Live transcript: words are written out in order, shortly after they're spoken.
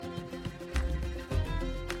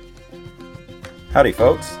Howdy,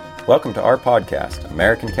 folks. Welcome to our podcast,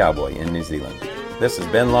 American Cowboy in New Zealand. This is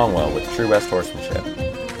Ben Longwell with True West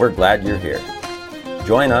Horsemanship. We're glad you're here.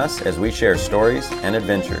 Join us as we share stories and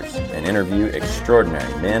adventures and interview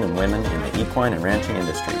extraordinary men and women in the equine and ranching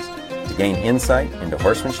industries to gain insight into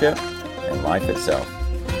horsemanship and life itself.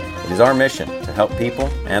 It is our mission to help people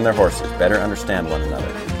and their horses better understand one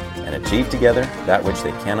another and achieve together that which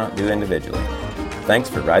they cannot do individually. Thanks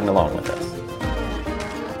for riding along with us.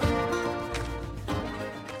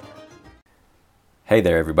 Hey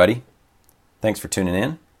there, everybody. Thanks for tuning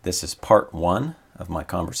in. This is part one of my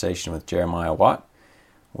conversation with Jeremiah Watt.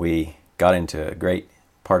 We got into a great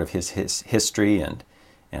part of his history and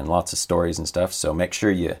lots of stories and stuff, so make sure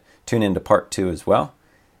you tune into part two as well,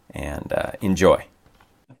 and enjoy.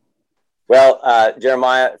 Well,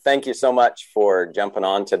 Jeremiah, thank you so much for jumping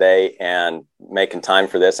on today and making time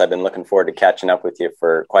for this. I've been looking forward to catching up with you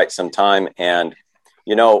for quite some time, and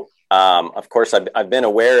of course, I've been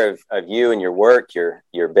aware of you and your work,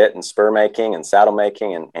 your bit and spur making and saddle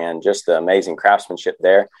making and just the amazing craftsmanship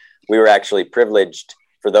there. We were actually privileged,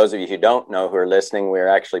 for those of you who don't know who are listening, we were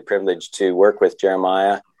actually privileged to work with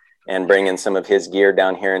Jeremiah and bring in some of his gear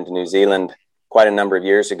down here into New Zealand. Quite a number of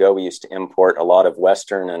years ago, we used to import a lot of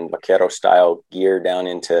Western and Vaquero style gear down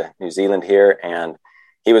into New Zealand here. And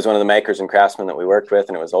he was one of the makers and craftsmen that we worked with,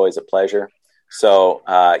 and it was always a pleasure. So,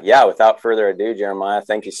 without further ado, Jeremiah,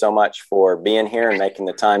 thank you so much for being here and making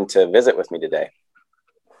the time to visit with me today.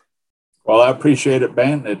 Well, I appreciate it,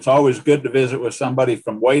 Ben. It's always good to visit with somebody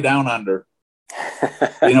from way down under.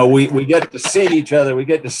 We get to see each other. We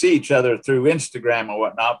get to see each other through Instagram and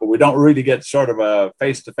whatnot, but we don't really get sort of a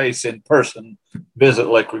face-to-face in-person visit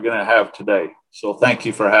like we're going to have today. So thank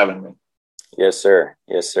you for having me. Yes, sir.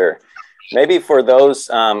 Yes, sir. Maybe for those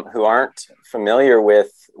who aren't familiar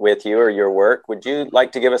with you or your work, would you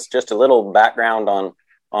like to give us just a little background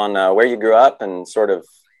on where you grew up and sort of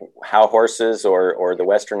how horses or the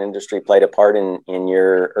Western industry played a part in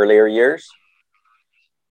your earlier years?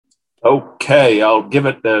 Okay, I'll give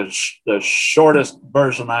it the shortest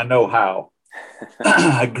version I know how.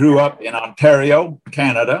 I grew up in Ontario,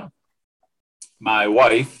 Canada. My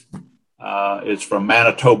wife is from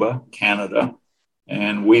Manitoba, Canada,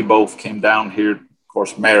 and we both came down here, of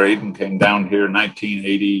course, married, and came down here in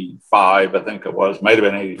 1985, I think it was. Might have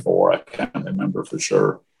been 84, I can't remember for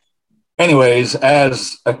sure. Anyways,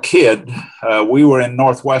 as a kid, we were in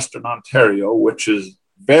northwestern Ontario, which is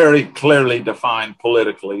very clearly defined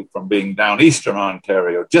politically from being down eastern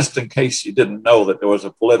Ontario, just in case you didn't know that there was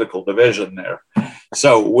a political division there.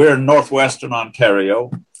 So we're in northwestern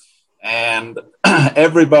Ontario, and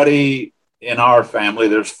everybody in our family,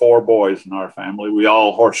 there's 4 boys in our family, we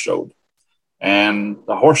all horse showed. And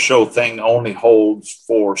the horse show thing only holds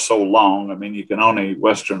for so long. I mean, you can only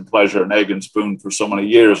Western pleasure and egg and spoon for so many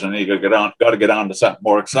years, and you got to get on to something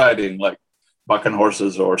more exciting like bucking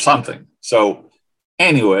horses or something. So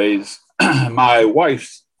anyways, my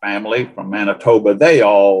wife's family from Manitoba, they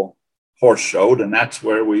all horse showed, and that's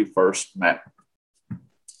where we first met.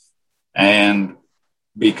 And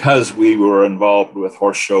because we were involved with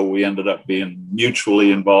horse show, we ended up being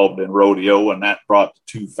mutually involved in rodeo, and that brought the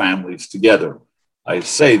 2 families together. I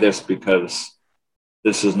say this because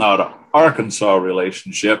this is not an Arkansas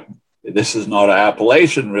relationship. This is not an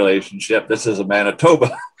Appalachian relationship. This is a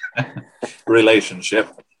Manitoba relationship.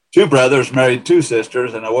 2 brothers married 2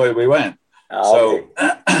 sisters, and away we went. Okay.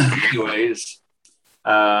 So anyways,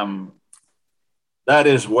 that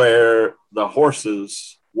is where the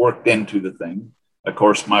horses worked into the thing. Of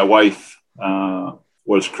course, my wife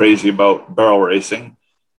was crazy about barrel racing.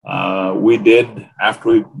 We did, after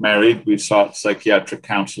we married, we sought psychiatric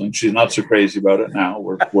counseling. She's not so crazy about it now.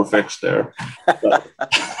 We're fixed there. But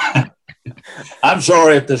I'm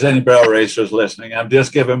sorry if there's any barrel racers listening. I'm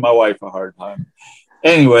just giving my wife a hard time.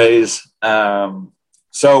 Anyways,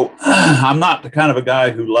 so I'm not the kind of a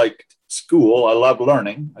guy who liked school. I love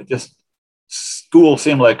learning. School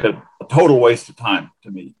seemed like a total waste of time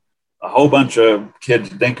to me. A whole bunch of kids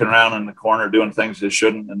dinking around in the corner doing things they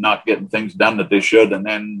shouldn't and not getting things done that they should. And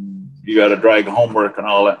then you got to drag homework and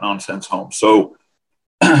all that nonsense home. So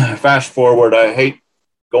fast forward, I hate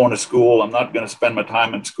going to school. I'm not going to spend my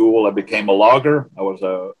time in school. I became a logger. I was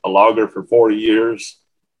a logger for 40 years.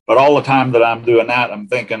 But all the time that I'm doing that, I'm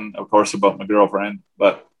thinking, of course, about my girlfriend.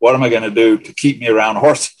 But what am I going to do to keep me around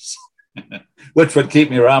horses? Which would keep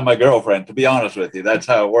me around my girlfriend, to be honest with you. That's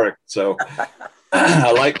how it worked. So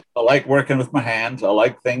I like working with my hands. I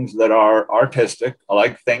like things that are artistic. I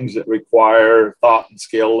like things that require thought and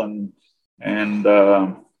skill and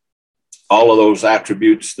all of those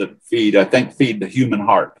attributes that feed the human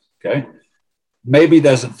heart. Okay. Maybe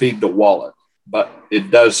doesn't feed the wallet, but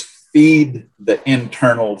it does feed the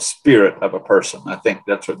internal spirit of a person. I think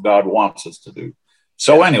that's what God wants us to do.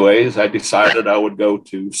 So anyways, I decided I would go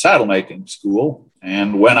to saddle making school.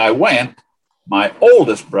 And when I went, my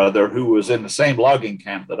oldest brother, who was in the same logging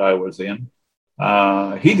camp that I was in,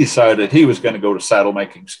 he decided he was going to go to saddle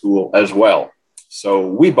making school as well. So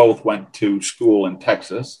we both went to school in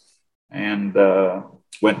Texas and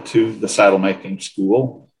went to the saddle making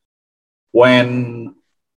school. When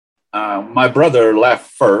my brother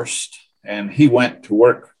left first, and he went to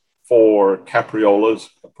work for Capriola's,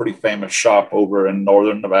 a pretty famous shop over in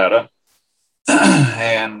northern Nevada.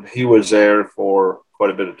 And he was there for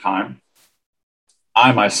quite a bit of time.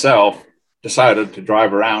 I myself decided to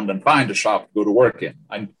drive around and find a shop to go to work in.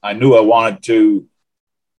 I knew I wanted to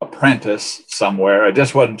apprentice somewhere. I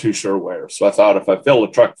just wasn't too sure where. So I thought if I fill the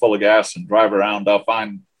truck full of gas and drive around, I'll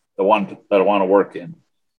find the one that I want to work in.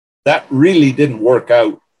 That really didn't work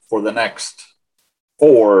out for the next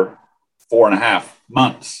 4.5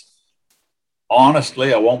 months.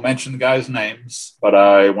 Honestly, I won't mention the guys' names, but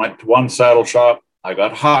I went to one saddle shop. I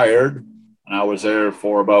got hired, and I was there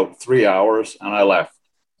for about 3 hours, and I left.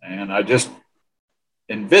 And I just,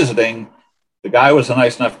 in visiting, the guy was a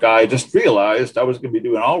nice enough guy. I just realized I was going to be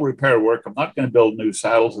doing all repair work. I'm not going to build new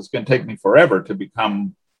saddles. It's going to take me forever to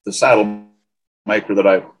become the saddle maker that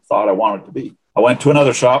I thought I wanted to be. I went to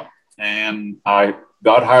another shop, and I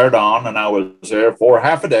got hired on, and I was there for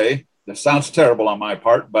half a day. This sounds terrible on my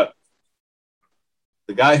part, but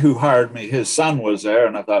the guy who hired me, his son was there,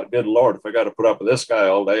 and I thought, good Lord, if I got to put up with this guy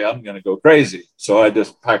all day, I'm going to go crazy. So I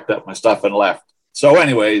just packed up my stuff and left. So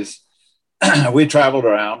anyways, we traveled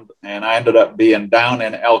around, and I ended up being down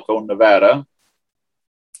in Elko, Nevada,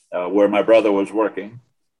 where my brother was working.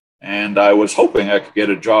 And I was hoping I could get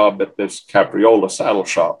a job at this Capriola saddle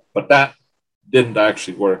shop, but that didn't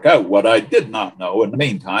actually work out. What I did not know in the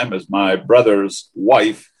meantime is my brother's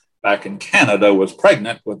wife back in Canada was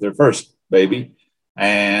pregnant with their first baby,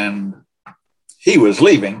 and he was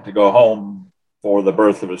leaving to go home for the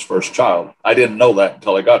birth of his first child. I didn't know that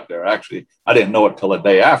until I got there. Actually, I didn't know it till a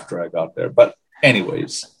day after I got there. But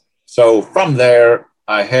anyways, so from there,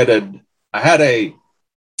 I had a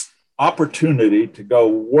opportunity to go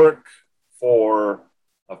work for,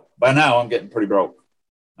 by now I'm getting pretty broke.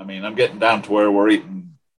 I mean, I'm getting down to where we're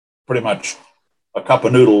eating pretty much a cup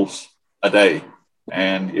of noodles a day.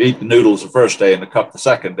 And you eat the noodles the first day and the cup the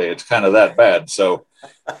second day. It's kind of that bad. So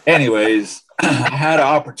anyways, I had an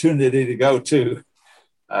opportunity to go to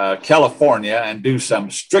California and do some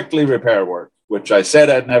strictly repair work, which I said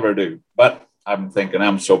I'd never do. But I'm thinking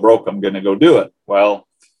I'm so broke, I'm going to go do it. Well,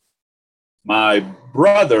 my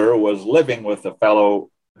brother was living with a fellow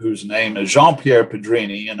whose name is Jean-Pierre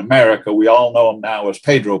Pedrini. In America, we all know him now as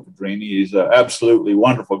Pedro Pedrini. He's an absolutely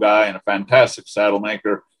wonderful guy and a fantastic saddle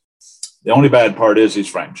maker. The only bad part is he's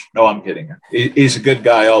French. No, I'm kidding. He's a good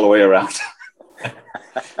guy all the way around.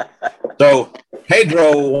 So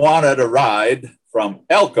Pedro wanted a ride from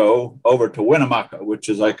Elko over to Winnemucca, which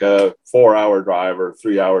is like a 4-hour drive or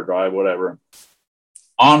 3-hour drive, whatever,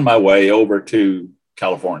 on my way over to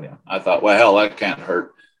California. I thought, well, hell, that can't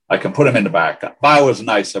hurt. I can put him in the back. If I was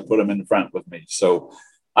nice, I put him in the front with me. So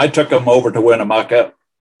I took him over to Winnemucca.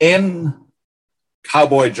 In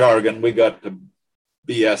cowboy jargon, we got to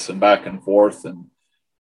BS and back and forth and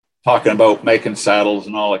talking about making saddles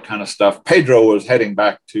and all that kind of stuff. Pedro was heading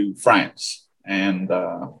back to France and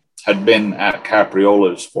had been at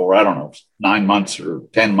Capriola's for, I don't know, 9 months or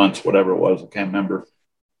 10 months, whatever it was. I can't remember.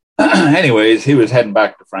 Anyways, he was heading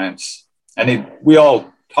back to France, and we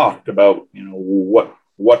all talked about, you know,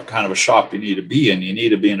 what kind of a shop you need to be in. You need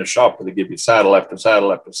to be in a shop where they give you saddle after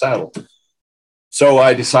saddle after saddle. So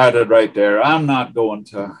I decided right there, I'm not going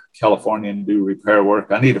to California and do repair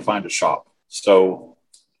work. I need to find a shop. So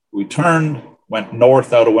we went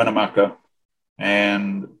north out of Winnemucca,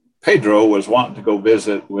 and Pedro was wanting to go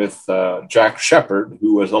visit with Jack Shepard,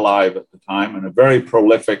 who was alive at the time and a very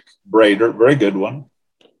prolific braider, very good one.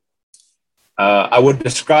 I would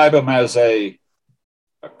describe him as a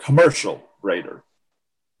commercial braider.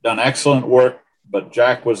 Done excellent work, but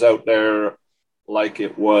Jack was out there like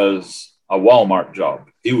it was a Walmart job.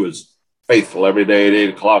 He was faithful every day at 8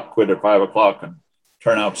 o'clock, quit at 5 o'clock, and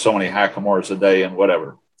turn out so many hackamores a day and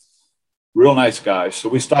whatever. Real nice guy. So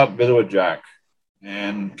we stopped visit with Jack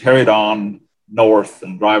and carried on north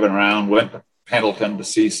and driving around, went to Pendleton to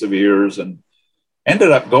see Severe's, and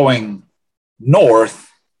ended up going north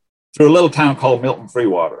through a little town called Milton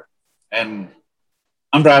Freewater. And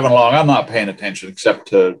I'm driving along. I'm not paying attention except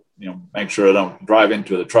to, you know, make sure I don't drive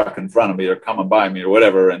into the truck in front of me or coming by me or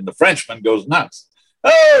whatever. And the Frenchman goes nuts.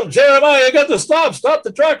 "Oh, Jeremiah, you got to stop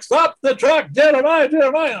the truck, Jeremiah.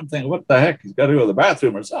 I'm thinking, what the heck? He's got to go to the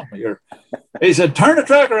bathroom or something here. He said, turn the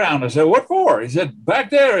truck around. I said, what for? He said, back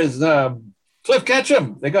there is Cliff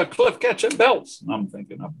Ketchum. They got Cliff Ketchum belts. And I'm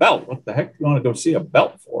thinking, a belt? What the heck do you want to go see a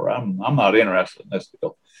belt for? I'm not interested in this.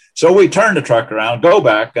 So we turn the truck around, go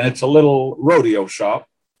back, and it's a little rodeo shop.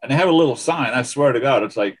 And they have a little sign. I swear to God,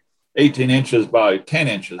 it's like 18 inches by 10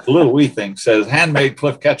 inches. The little wee thing says, handmade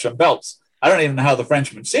Cliff Ketchum belts. I don't even know how the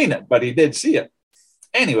Frenchman seen it, but he did see it.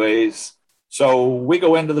 Anyways, so we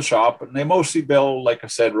go into the shop, and they mostly build, like I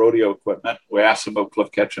said, rodeo equipment. We asked them about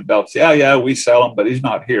Cliff Ketchum belts. Yeah, we sell them, but he's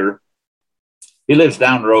not here. He lives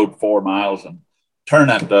down the road 4 miles, and turn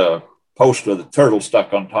at the post with the turtle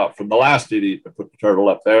stuck on top from the last idiot to put the turtle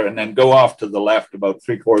up there, and then go off to the left about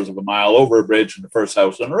 3/4 of a mile over a bridge in the first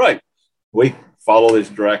house on the right. We follow these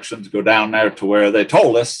directions, go down there to where they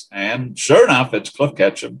told us, and sure enough, it's Cliff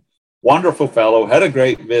Ketchum. Wonderful fellow, had a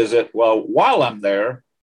great visit. Well, while I'm there,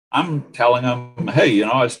 I'm telling him, hey,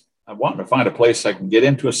 I want to find a place I can get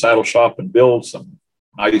into a saddle shop and build some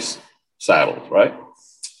nice saddles, right?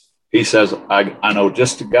 He says, I know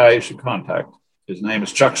just a guy you should contact. His name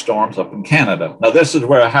is Chuck Storms up in Canada. Now, this is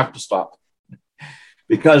where I have to stop,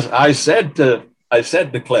 because I said to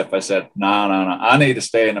Cliff, I said, no, I need to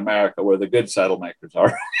stay in America where the good saddle makers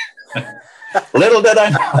are. Little did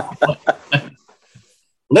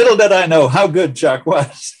I know how good Chuck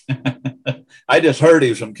was. I just heard he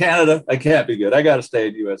was from Canada. I can't be good. I got to stay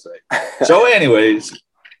in USA. So anyways,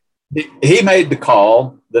 he made the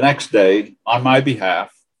call the next day on my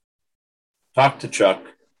behalf, talked to Chuck.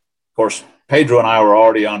 Of course, Pedro and I were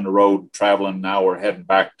already on the road traveling. Now we're heading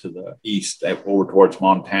back to the east over towards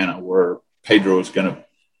Montana, where Pedro is going to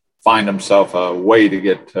find himself a way to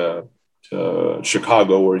get to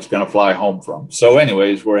Chicago, where he's going to fly home from. So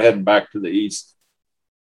anyways, we're heading back to the east.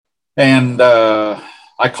 And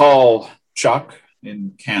I call Chuck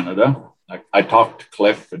in Canada. I talked to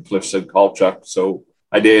Cliff, and Cliff said, call Chuck. So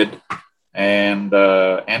I did, and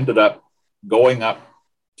ended up going up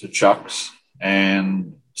to Chuck's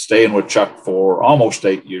and staying with Chuck for almost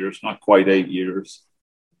 8 years, not quite 8 years,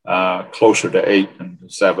 closer to 8 than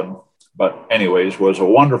 7. But anyways, was a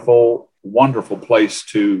wonderful, wonderful place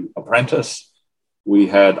to apprentice.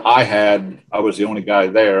 I was the only guy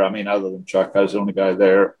there. I mean, other than Chuck, I was the only guy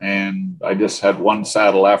there. And I just had one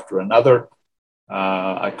saddle after another.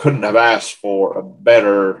 I couldn't have asked for a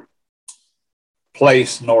better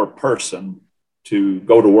place nor person to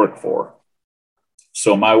go to work for.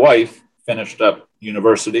 So my wife finished up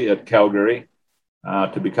university at Calgary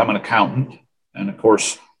to become an accountant. And of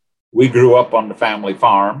course, we grew up on the family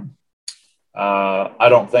farm. I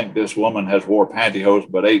don't think this woman has wore pantyhose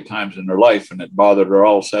but 8 times in her life, and it bothered her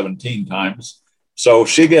all 17 times. So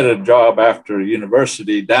she got a job after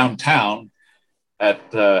university downtown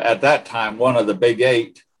at that time, one of the big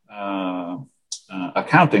 8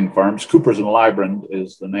 accounting firms. Coopers and Lybrand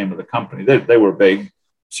is the name of the company. They were big.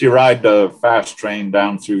 So you ride the fast train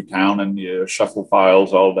down through town, and you shuffle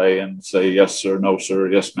files all day and say, yes, sir, no, sir,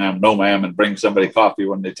 yes, ma'am, no, ma'am, and bring somebody coffee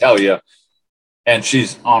when they tell you. And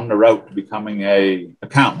she's on the route to becoming an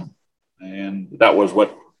accountant. And that was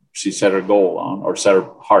what she set her goal on, or set her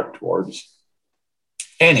heart towards.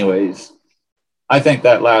 Anyways, I think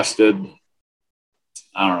that lasted,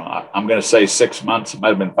 I don't know, I'm going to say 6 months. It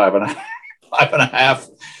might have been 5.5.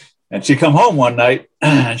 And she come home one night,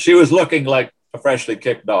 and she was looking like a freshly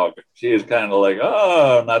kicked dog. She is kind of like,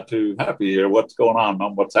 oh, not too happy here. What's going on,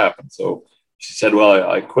 Mom? What's happened? So she said, well,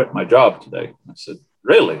 I quit my job today. I said,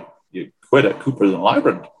 really? You quit at Coopers and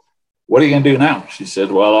Lybrand? What are you going to do now? She said,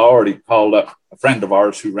 well, I already called up a friend of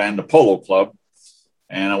ours who ran the polo club,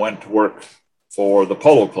 and I went to work for the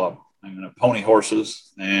polo club. I'm going to pony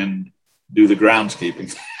horses and do the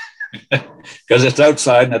groundskeeping because it's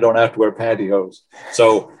outside and I don't have to wear pantyhose.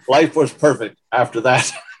 So life was perfect after that.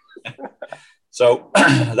 So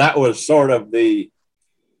that was sort of the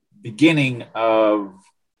beginning of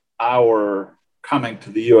our coming to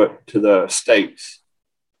the States.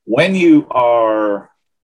 When you are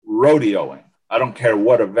rodeoing, I don't care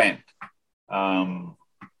what event,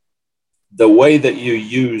 the way that you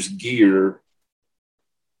use gear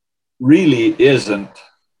really isn't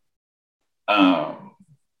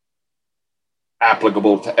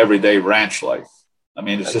applicable to everyday ranch life. I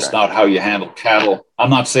mean, it's just not how you handle cattle. I'm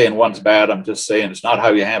not saying one's bad. I'm just saying it's not how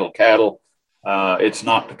you handle cattle. It's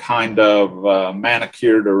not the kind of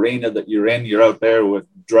manicured arena that you're in. You're out there with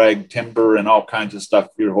drag timber and all kinds of stuff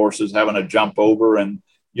for your horses having to jump over, and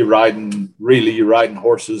you're riding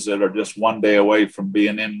horses that are just one day away from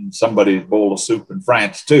being in somebody's bowl of soup in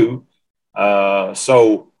France too.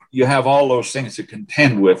 So you have all those things to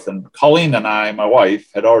contend with. And Colleen and I, my wife,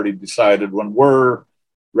 had already decided when we're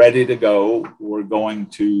ready to go, we're going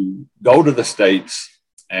to go to the States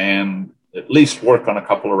and at least work on a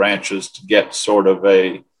couple of ranches to get sort of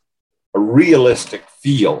a realistic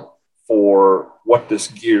feel for what this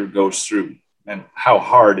gear goes through and how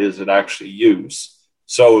hard is it actually used.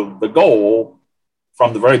 So the goal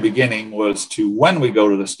from the very beginning was to, when we go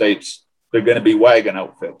to the States, they're going to be wagon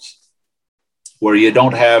outfits where you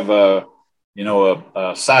don't have a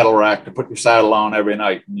saddle rack to put your saddle on every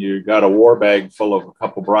night. And you got a war bag full of a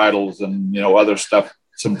couple bridles and, other stuff,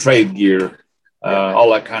 some trade gear,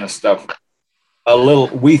 all that kind of stuff.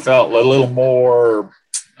 We felt a little more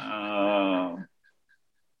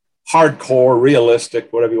hardcore,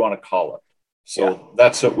 realistic, whatever you want to call it. So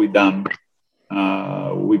that's what we done.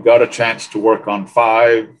 We got a chance to work on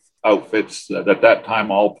 5 outfits that at that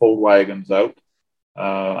time all pulled wagons out.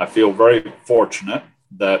 I feel very fortunate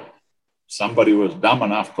that somebody was dumb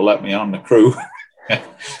enough to let me on the crew,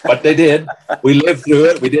 but they did. We lived through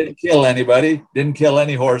it. We didn't kill anybody, didn't kill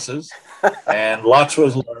any horses, and lots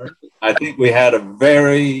was learned. I think we had a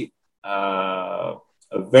very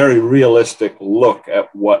realistic look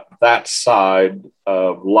at what that side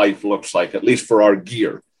of life looks like, at least for our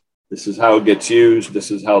gear. This is how it gets used. This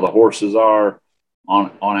is how the horses are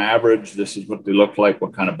on average. This is what they look like,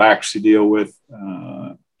 what kind of backs you deal with,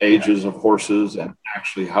 ages of horses, and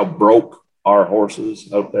actually how broke are horses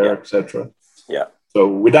out there, etc. Yeah. So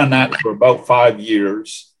we done that for about 5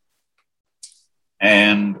 years.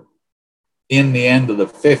 And in the end of the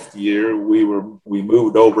 5th year, we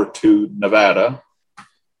moved over to Nevada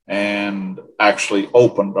and actually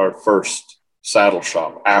opened our first saddle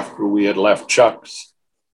shop after we had left Chuck's.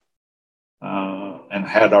 And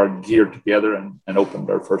had our gear together and opened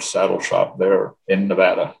our first saddle shop there in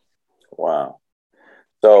Nevada. Wow.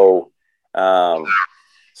 So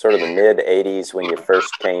sort of the mid 80s when you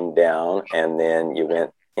first came down, and then you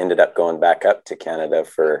ended up going back up to Canada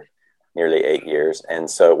for nearly 8 years. And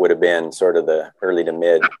so it would have been sort of the early to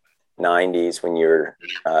mid 90s when you were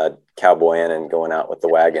cowboying and going out with the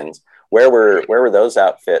wagons. Where were those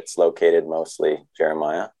outfits located mostly,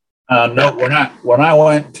 Jeremiah? No, we're not. When I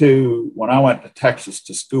went to Texas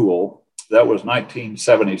to school, that was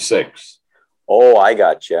 1976. Oh, I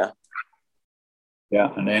gotcha.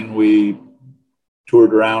 Yeah, and then we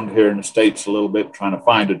toured around here in the States a little bit trying to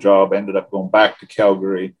find a job. Ended up going back to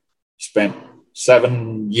Calgary. Spent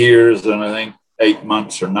 7 years and I think 8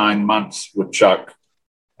 months or 9 months with Chuck,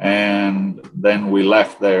 and then we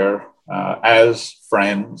left there as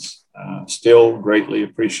friends. Still greatly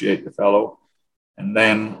appreciate the fellow. And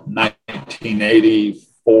then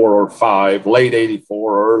 1984 or 5, late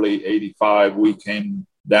 84, early 85, we came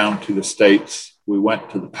down to the States. We went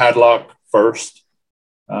to the Padlock first,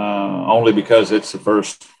 only because it's the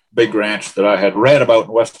first big ranch that I had read about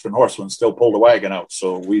in Western Horseman, still pulled a wagon out.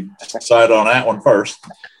 So we decided on that one first.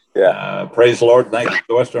 Yeah. Praise the Lord. Thank you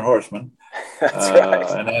to Western Horseman.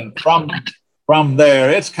 Right. And then from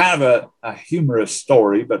there, it's kind of a humorous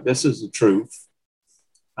story, but this is the truth.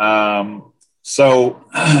 So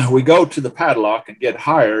we go to the Padlock and get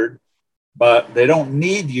hired, but they don't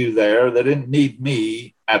need you there. They didn't need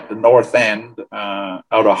me at the north end out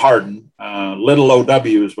of Hardin. Little OW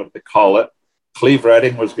is what they call it. Cleve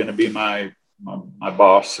Redding was going to be my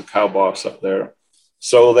boss, the cow boss up there.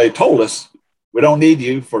 So they told us, we don't need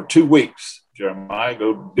you for 2 weeks, Jeremiah.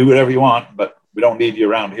 Go do whatever you want, but we don't need you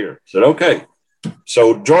around here. I said, okay.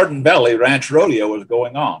 So Jordan Valley Ranch Rodeo was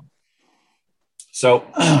going on. So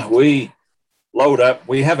we load up.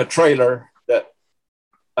 We have a trailer that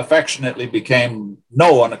affectionately became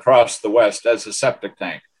known across the West as a septic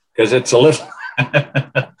tank because it's a little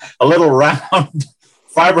a little round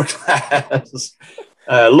fiberglass,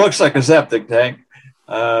 looks like a septic tank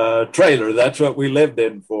trailer. That's what we lived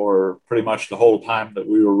in for pretty much the whole time that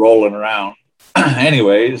we were rolling around.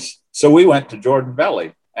 Anyways, so we went to Jordan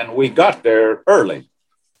Valley and we got there early,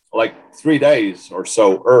 like 3 days or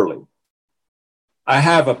so early. I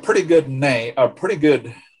have a pretty good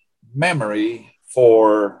memory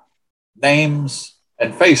for names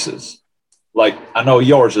and faces. Like I know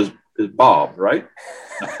yours is Bob, right?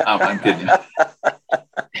 I'm kidding you.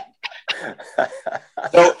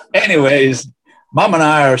 So anyways, Mom and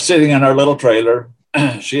I are sitting in our little trailer.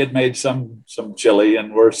 She had made some chili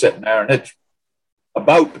and we're sitting there and it's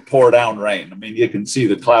about to pour down rain. I mean, you can see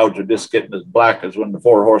the clouds are just getting as black as when the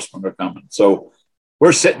 4 horsemen are coming. So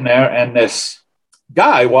we're sitting there and this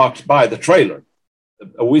guy walks by the trailer.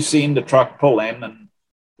 We seen the truck pull in and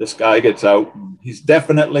this guy gets out. And he's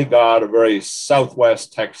definitely got a very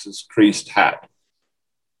Southwest Texas creased hat.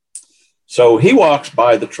 So he walks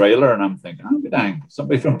by the trailer, and I'm thinking, oh, dang,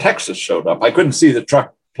 somebody from Texas showed up. I couldn't see the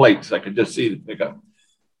truck plates. I could just see the pickup.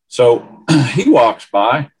 So he walks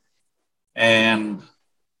by, and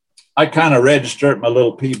I kind of register my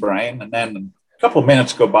little pea brain. And then a couple of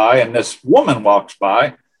minutes go by, and this woman walks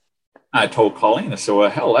by. I told Colleen, I said, well,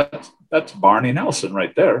 hell, that's Barney Nelson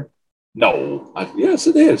right there. No. Yes,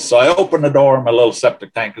 it is. So I opened the door in my little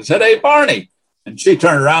septic tank and said, hey, Barney. And she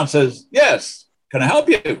turned around and says, yes, can I help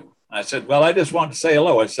you? I said, well, I just wanted to say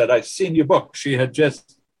hello. I said, I seen your book. She had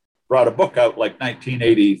just brought a book out like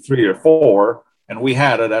 1983 or 4, and we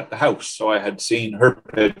had it at the house. So I had seen her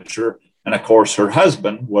picture. And of course, her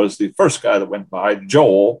husband was the first guy that went by,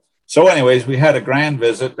 Joel. So anyways, we had a grand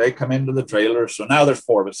visit. They come into the trailer. So now there's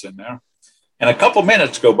 4 of us in there. And a couple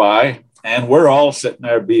minutes go by, and we're all sitting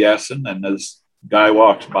there BSing. And this guy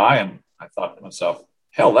walks by, and I thought to myself,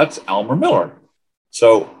 hell, that's Elmer Miller.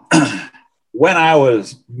 So when I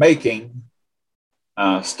was making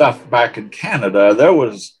stuff back in Canada,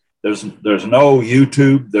 there's no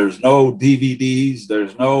YouTube, there's no DVDs,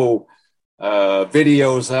 there's no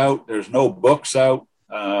videos out, there's no books out.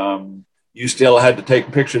 You still had to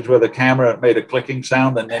take pictures with a camera. It made a clicking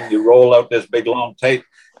sound, and then you roll out this big long tape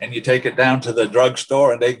and you take it down to the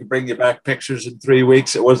drugstore, and they can bring you back pictures in 3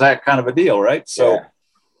 weeks. It was that kind of a deal, right? So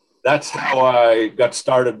that's how I got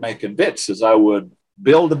started making bits. Is I would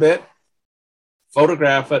build a bit,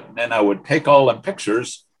 photograph it, and then I would take all them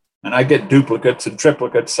pictures, and I get duplicates and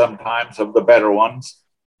triplicates sometimes of the better ones,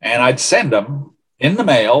 and I'd send them in the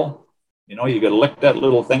mail. You know, you got to lick that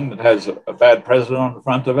little thing that has a bad president on the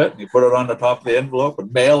front of it, and you put it on the top of the envelope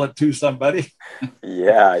and mail it to somebody.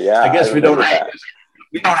 Yeah. I guess we don't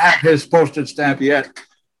have his postage stamp yet.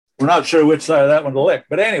 We're not sure which side of that one to lick,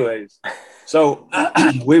 but anyways, so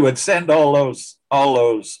we would send all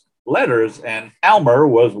those letters, and Elmer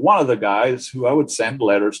was one of the guys who I would send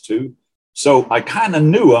letters to. So I kind of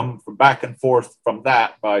knew him from back and forth from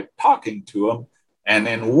that by talking to him. And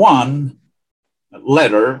in one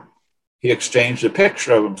letter, he exchanged a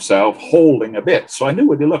picture of himself holding a bit. So I knew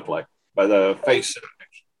what he looked like by the face of the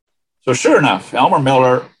picture. So sure enough, Elmer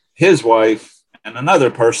Miller, his wife, and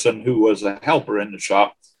another person who was a helper in the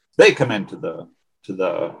shop, they come into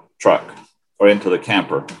the truck or into the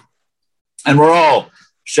camper. And we're all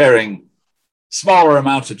sharing smaller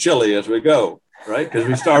amounts of chili as we go, right? Because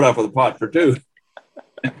we start off with a pot for 2.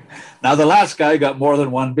 Now, the last guy got more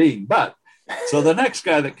than one bean, but so the next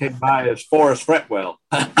guy that came by is Forrest Fretwell,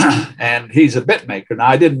 and he's a bit maker. Now,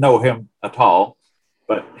 I didn't know him at all,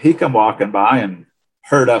 but he come walking by and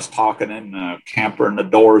heard us talking in the camper, and the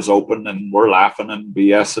doors open, and we're laughing and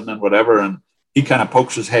BSing and whatever, and he kind of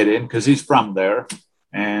pokes his head in because he's from there.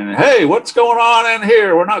 And, hey, what's going on in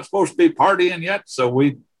here? We're not supposed to be partying yet. So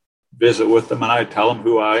we visit with them, and I tell them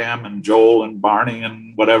who I am, and Joel and Barney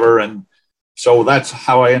and whatever. And so that's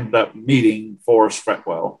how I ended up meeting Forrest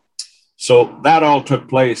Fretwell. So that all took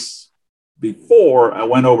place before I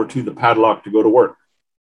went over to the padlock to go to work.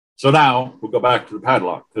 So now we'll go back to the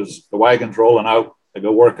padlock because the wagon's rolling out. I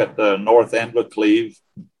go work at the north end of Cleve.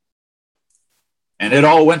 And it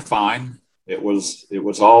all went fine. It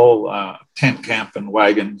was all tent camp and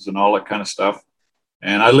wagons and all that kind of stuff.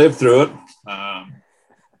 And I lived through it.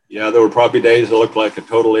 There were probably days I looked like a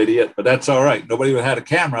total idiot, but that's all right. Nobody had a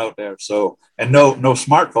camera out there. So, and no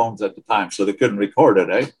smartphones at the time, so they couldn't record it,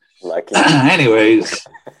 eh? Lucky. Anyways,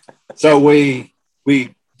 so we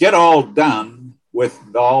get all done with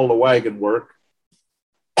all the wagon work.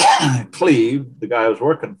 Cleve, the guy I was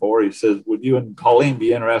working for, he says, would you and Colleen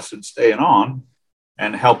be interested in staying on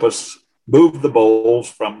and help us move the bulls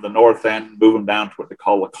from the north end, move them down to what they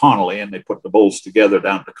call the Connolly, and they put the bulls together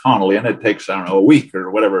down to Connolly, and it takes, I don't know, a week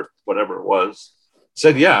or whatever it was.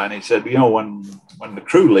 Said, yeah. And he said, you know, when the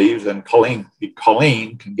crew leaves, and Colleen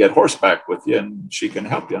can get horseback with you, and she can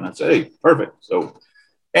help you. And I said, hey, perfect. So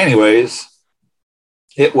anyways,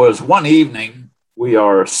 it was one evening, we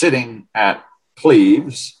are sitting at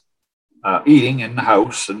Cleve's, eating in the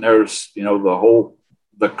house, and there's, you know,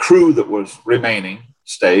 the crew that was remaining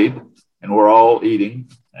stayed, and we're all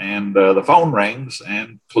eating, and the phone rings,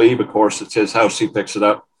 and Cleve, of course, it's his house. He picks it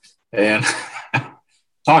up and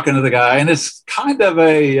talking to the guy, and it's kind of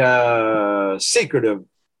a secretive.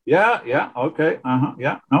 Yeah, okay,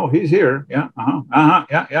 yeah, no, he's here. Yeah,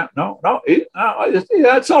 yeah, no,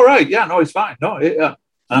 it's all right. Yeah, no, he's fine. No, and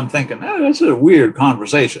I'm thinking, this is a weird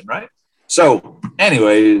conversation, right? So,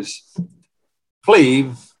 anyways,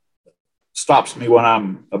 Cleve stops me when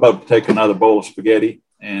I'm about to take another bowl of spaghetti.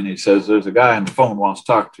 And he says, there's a guy on the phone wants to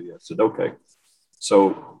talk to you. I said, okay.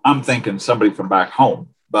 So I'm thinking somebody from back home.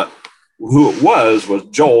 But who it was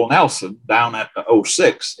Joel Nelson down at the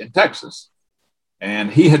 06 in Texas.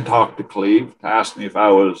 And he had talked to Cleve to ask me if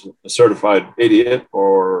I was a certified idiot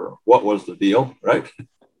or what was the deal, right?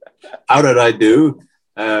 How did I do?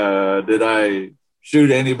 Did I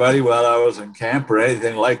shoot anybody while I was in camp or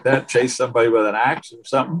anything like that? Chase somebody with an axe or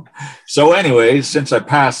something? So anyways, since I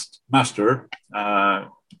passed muster,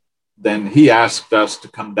 then he asked us to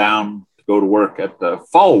come down to go to work at the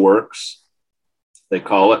Fall Works, they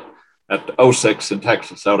call it, at the 06 in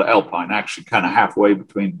Texas, out of Alpine, actually kind of halfway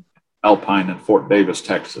between Alpine and Fort Davis,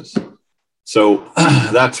 Texas. So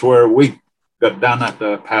that's where we got down at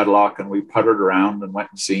the paddock and we puttered around and went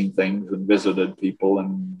and seen things and visited people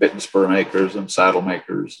and bit and spur makers and saddle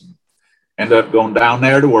makers. And ended up going down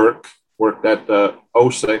there to worked at the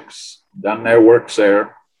 06, done their works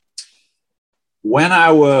there. When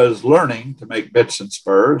I was learning to make bits and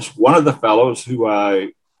spurs, one of the fellows who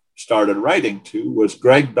I started writing to was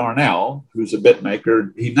Greg Darnell, who's a bit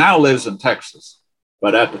maker. He now lives in Texas.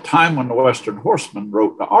 But at the time when the Western Horseman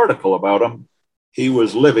wrote the article about him, he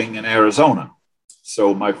was living in Arizona.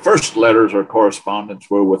 So my first letters or correspondence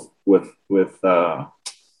were with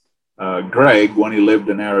Greg when he lived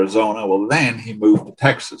in Arizona. Well, then he moved to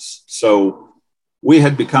Texas. So we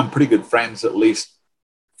had become pretty good friends, at least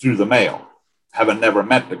through the mail, having never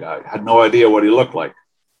met the guy. Had no idea what he looked like.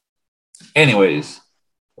 Anyways,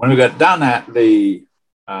 when we got done at the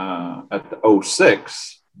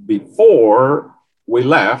 06, before we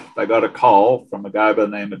left, I got a call from a guy by the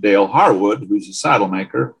name of Dale Harwood, who's a saddle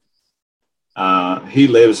maker. He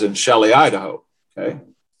lives in Shelley, Idaho. Okay.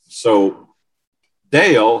 So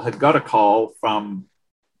Dale had got a call from,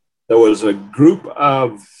 there was a group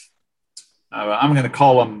of, I'm going to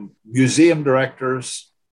call them museum directors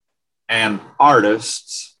and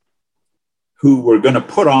artists who were going to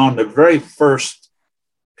put on the very first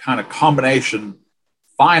kind of combination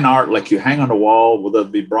fine art, like you hang on the wall, whether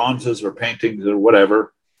it be bronzes or paintings or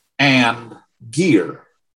whatever, and gear,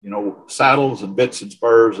 saddles and bits and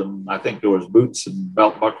spurs. And I think there was boots and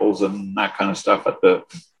belt buckles and that kind of stuff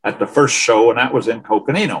at the first show. And that was in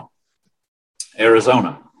Coconino,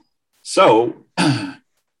 Arizona. So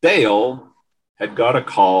Dale had got a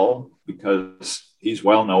call because he's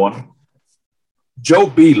well known. Joe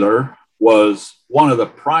Beeler was one of the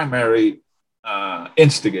primary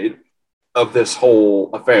instigators of this whole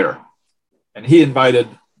affair. And he invited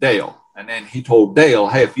Dale. And then he told Dale,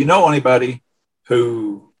 hey, if you know anybody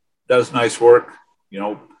who does nice work,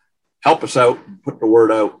 help us out and put the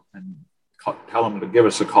word out and tell them to give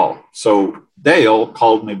us a call. So Dale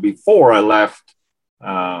called me before I left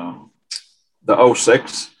the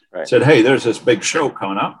 06, right. Said, hey, there's this big show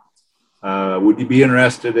coming up. Would you be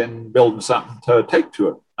interested in building something to take to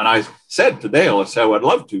it? And I said to Dale, I said, I'd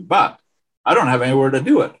love to, but I don't have anywhere to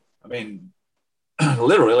do it. I mean,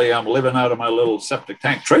 literally, I'm living out of my little septic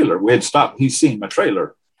tank trailer. We had stopped. He's seen my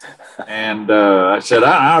trailer. And I said,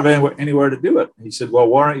 I don't have anywhere to do it. He said, well,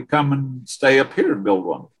 why don't you come and stay up here and build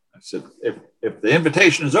one? I said, if the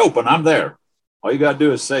invitation is open, I'm there. All you got to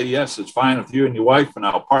do is say, yes, it's fine with you and your wife, and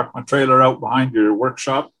I'll park my trailer out behind your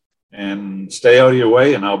workshop and stay out of your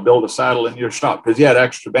way, and I'll build a saddle in your shop, because you had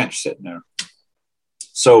extra bench sitting there.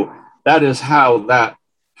 So that is how that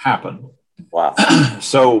happened. Wow.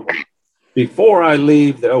 So before I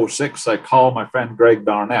leave the 06, I call my friend Greg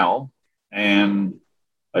Darnell, and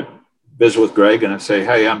I visit with Greg, and I say,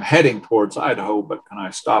 hey, I'm heading towards Idaho, but can I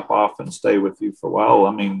stop off and stay with you for a while?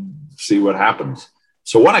 I mean, see what happens.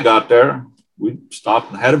 So when I got there, we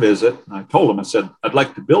stopped and had a visit, and I told him, I said, I'd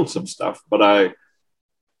like to build some stuff, but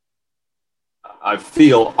I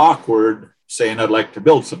feel awkward saying I'd like to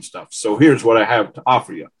build some stuff. So here's what I have to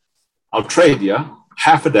offer you. I'll trade you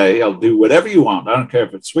half a day. I'll do whatever you want. I don't care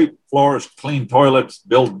if it's sweep floors, clean toilets,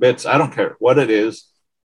 build bits. I don't care what it is.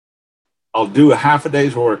 I'll do a half a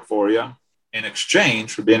day's work for you in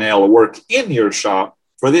exchange for being able to work in your shop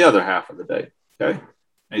for the other half of the day. Okay.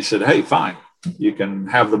 And he said, hey, fine. You can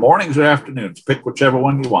have the mornings or afternoons. Pick whichever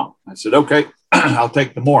one you want. I said, okay, I'll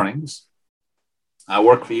take the mornings. I'll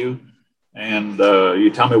work for you. And you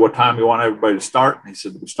tell me what time you want everybody to start. And he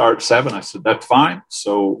said, we start at 7. I said, that's fine.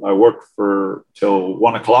 So I worked till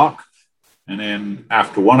 1 o'clock. And then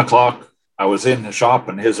after 1 o'clock, I was in the shop,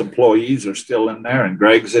 and his employees are still in there, and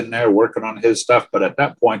Greg's in there working on his stuff. But at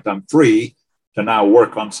that point, I'm free to now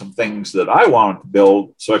work on some things that I wanted to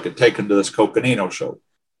build so I could take them to this Coconino show.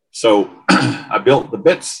 So I built the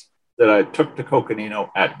bits that I took to Coconino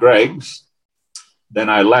at Greg's. Then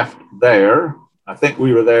I left there. I think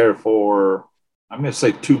we were there for, I'm going to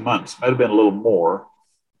say 2 months, might have been a little more.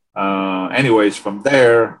 Anyways, from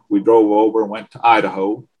there, we drove over and went to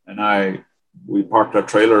Idaho, and we parked our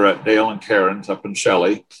trailer at Dale and Karen's up in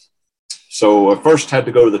Shelley. So I first had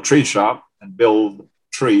to go to the tree shop and build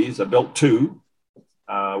trees. I built 2.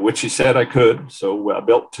 which he said I could. So I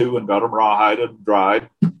built two and got them rawhided and dried.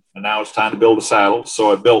 And now it's time to build a saddle.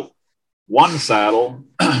 So I built one saddle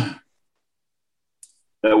that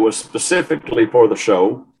was specifically for the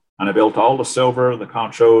show. And I built all the silver, the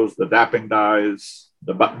conchos, the dapping dies,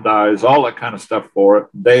 the button dies, all that kind of stuff for it.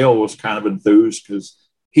 Dale was kind of enthused because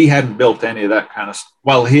he hadn't built any of that kind of stuff.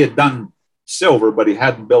 Well, he had done silver, but he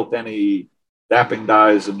hadn't built any dapping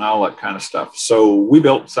dies and all that kind of stuff. So we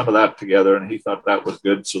built some of that together, and he thought that was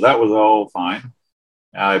good. So that was all fine.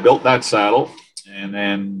 I built that saddle, and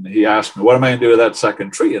then he asked me, what am I going to do with that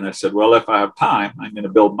second tree? And I said, well, if I have time, I'm going to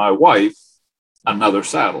build my wife another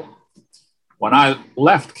saddle. When I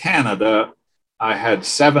left Canada, I had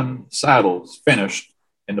 7 saddles finished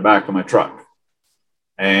in the back of my truck.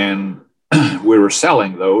 And we were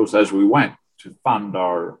selling those as we went to fund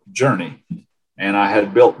our journey. And I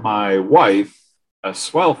had built my wife a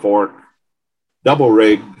swell fork, double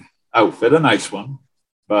rig outfit, a nice one,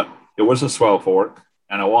 but it was a swell fork.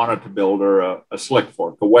 And I wanted to build her a slick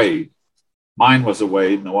fork, a wade. Mine was a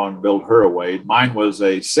wade, and I wanted to build her a wade. Mine was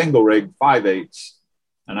a single rig 5/8,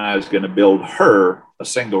 and I was going to build her a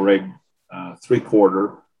single rig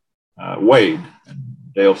 3/4 wade. And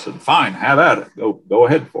Dale said, fine, have at it. Go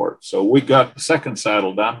ahead for it. So we got the second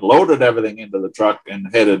saddle done, loaded everything into the truck,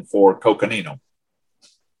 and headed for Coconino.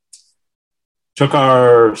 Took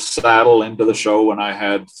our saddle into the show, and I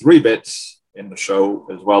had 3 bits in the show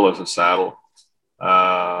as well as a saddle.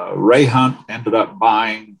 Ray Hunt ended up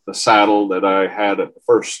buying the saddle that I had at the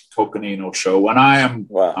first Coconino show. And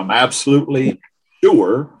I'm absolutely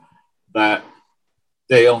sure that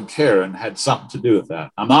Dale and Karen had something to do with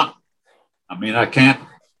that. I can't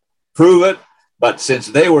prove it, but since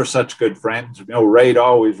they were such good friends, Ray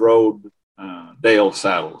always rode Dale's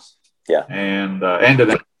saddles. Yeah. And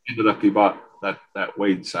ended up he bought that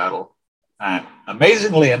Wade saddle.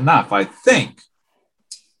 Amazingly enough, I think,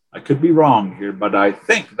 I could be wrong here, but I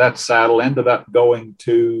think that saddle ended up going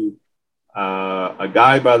to a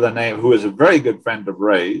guy by the name, who is a very good friend of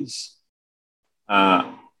Ray's.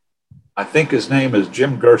 I think his name is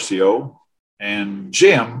Jim Gercio, and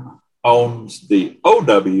Jim owns the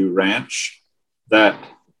OW ranch that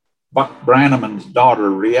Buck Brannaman's daughter,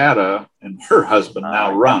 Riata, and her husband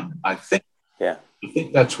now run. I think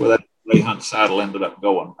that's where that Ray Hunt saddle ended up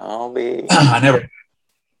going. I never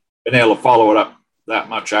been able to follow it up that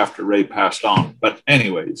much after Ray passed on. But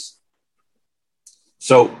anyways,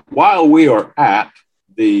 so while we are at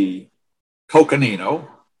the Coconino,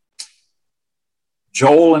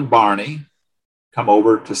 Joel and Barney come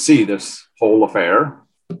over to see this whole affair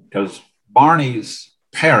because Barney's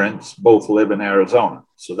parents both live in Arizona.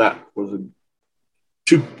 So that was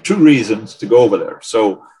two reasons to go over there.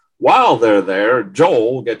 So while they're there,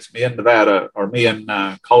 Joel gets me and Nevada, or me and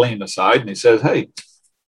Colleen aside, and he says, hey,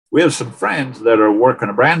 we have some friends that are working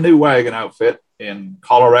a brand new wagon outfit in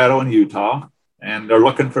Colorado and Utah, and they're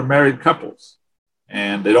looking for married couples.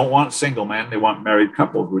 And they don't want single men, they want married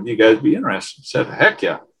couples. Would you guys be interested? I said, heck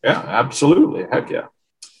yeah. Yeah, absolutely. Heck yeah.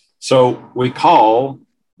 So we call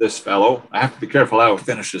this fellow. I have to be careful how I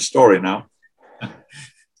finish this story now.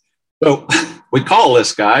 So we call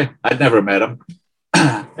this guy. I'd never met him.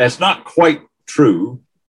 It's not quite true.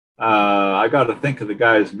 I got to think of the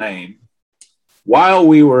guy's name. While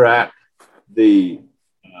we were at the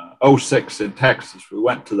 06 in Texas, we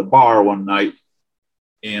went to the bar one night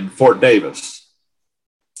in Fort Davis.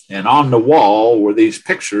 And on the wall were these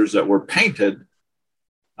pictures that were painted.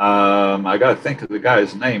 I got to think of the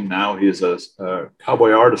guy's name now. He's a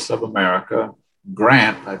Cowboy Artist of America.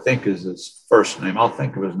 Grant, I think, is his first name. I'll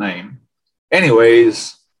think of his name.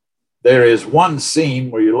 Anyways, there is one scene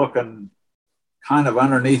where you're looking kind of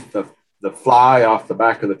underneath the fly off the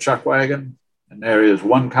back of the chuck wagon. And there is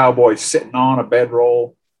one cowboy sitting on a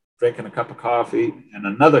bedroll, drinking a cup of coffee, and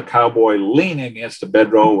another cowboy leaning against a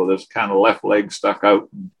bedroll with his kind of left leg stuck out.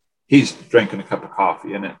 And he's drinking a cup of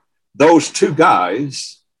coffee. And those two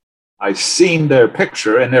guys, I seen their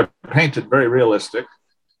picture, and they're painted very realistic.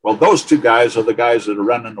 Well, those two guys are the guys that are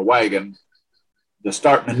running the wagon. They're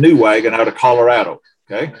starting a new wagon out of Colorado,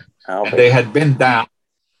 okay? And they had been down,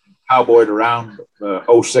 cowboyed around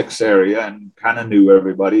the 06 area and kind of knew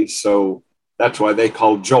everybody. So that's why they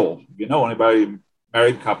called Joel. If you know anybody,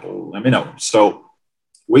 married couple, let me know. So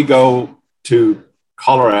we go to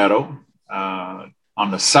Colorado, on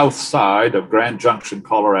the south side of Grand Junction,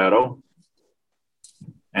 Colorado,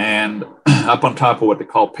 and up on top of what they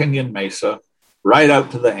call Pinion Mesa, right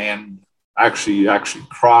out to the end. Actually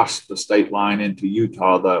crossed the state line into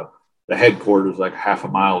Utah. The headquarters like half a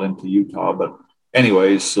mile into Utah. But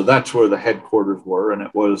anyways, so that's where the headquarters were. And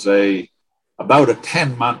it was about a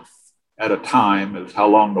 10-month at a time is how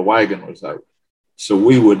long the wagon was out. So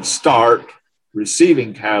we would start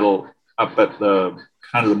receiving cattle up at the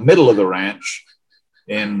kind of the middle of the ranch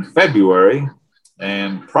in February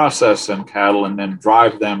and process them cattle and then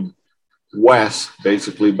drive them west,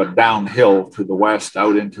 basically, but downhill to the west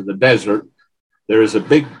out into the desert. There is a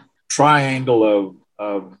big triangle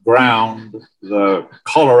of ground. The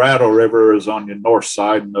Colorado River is on your north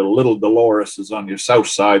side and the Little Dolores is on your south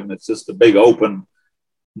side. And it's just a big open,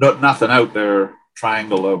 nothing out there,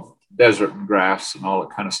 triangle of desert and grass and all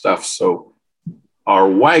that kind of stuff. So our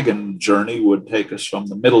wagon journey would take us from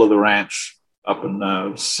the middle of the ranch up in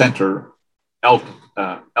the center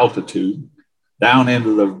altitude down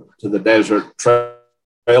into the desert,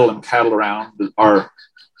 trailing cattle around. The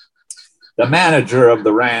manager of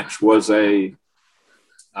the ranch was a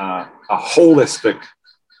holistic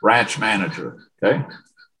ranch manager, okay,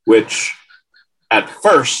 which at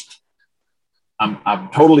first I'm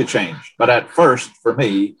totally changed, but at first for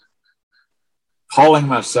me, calling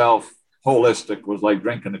myself holistic was like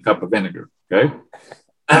drinking a cup of vinegar, okay?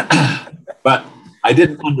 But I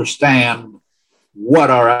didn't understand what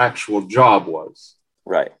our actual job was.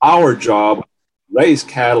 Right. Our job, raise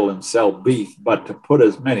cattle and sell beef, but to put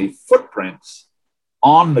as many footprints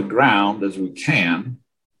on the ground as we can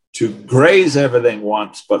to graze everything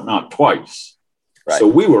once, but not twice. Right. So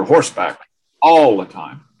we were horseback all the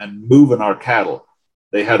time and moving our cattle.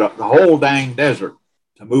 They had the whole dang desert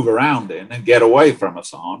to move around in and get away from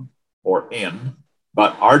us on or in.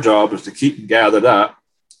 But our job was to keep them gathered up,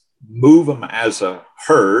 move them as a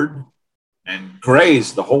herd and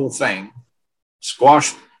graze the whole thing,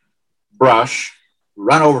 squash brush,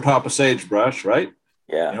 run over top of sagebrush, right?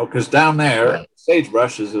 Yeah. You know, because down there,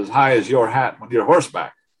 sagebrush is as high as your hat when you're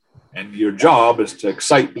horseback. And your job is to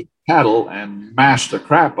excite the cattle and mash the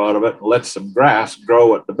crap out of it and let some grass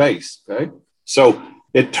grow at the base, okay? So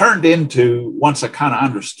it turned into, once I kind of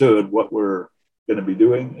understood what we're going to be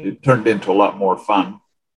doing, it turned into a lot more fun.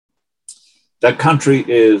 That country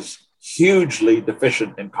is hugely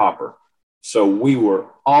deficient in copper. So we were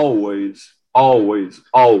always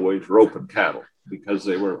roping cattle because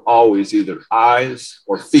they were always either eyes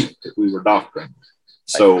or feet that we were doctoring.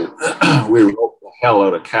 So we roped the hell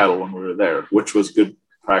out of cattle when we were there, which was good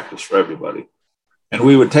practice for everybody. And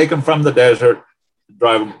we would take them from the desert,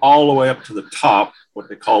 drive them all the way up to the top, what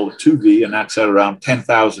they call the 2V, and that's at around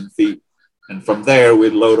 10,000 feet. And from there,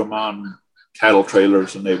 we'd load them on cattle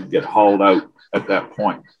trailers and they would get hauled out at that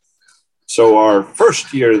point. So our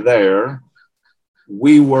first year there,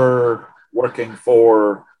 we were working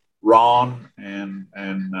for Ron and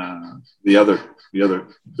the other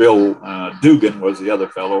Bill Dugan was the other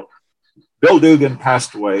fellow. Bill Dugan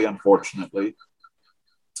passed away, unfortunately.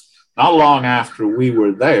 Not long after we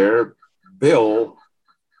were there, Bill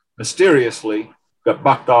mysteriously got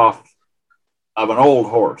bucked off of an old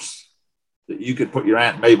horse that you could put your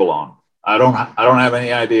Aunt Mabel on. I don't have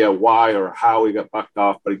any idea why or how he got bucked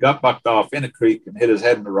off, but he got bucked off in a creek and hit his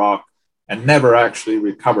head in the rock and never actually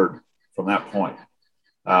recovered from that point.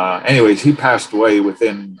 Anyways, he passed away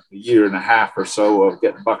within a year and a half or so of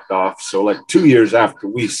getting bucked off. So like 2 years after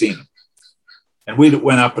we seen him. And we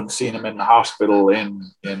went up and seen him in the hospital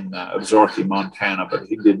in Absaroka, Montana, but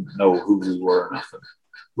he didn't know who we were or nothing.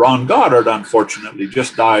 Ron Goddard, unfortunately,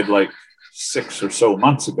 just died like 6 or so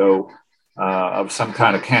months ago of some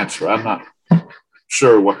kind of cancer. I'm not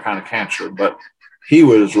sure what kind of cancer, but he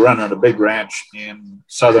was running a big ranch in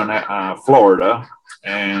southern Florida,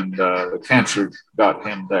 and the cancer got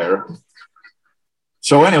him there.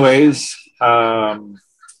 So anyways, from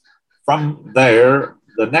there,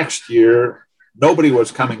 the next year, nobody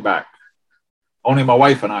was coming back. Only my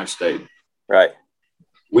wife and I stayed. Right.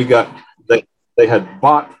 They had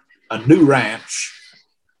bought a new ranch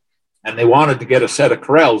and they wanted to get a set of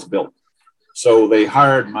corrals built. So they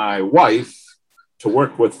hired my wife to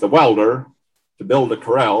work with the welder to build the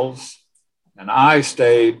corrals. And I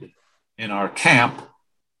stayed in our camp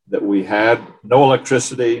that we had, no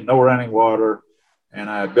electricity, no running water. And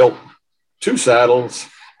I built 2 saddles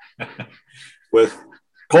with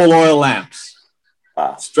coal oil lamps.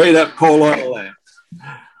 Wow. Straight up coal oil lamps.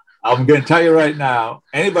 I'm going to tell you right now,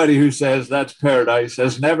 anybody who says that's paradise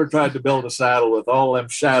has never tried to build a saddle with all them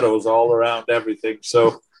shadows all around everything.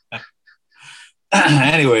 So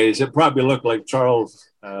anyways, it probably looked like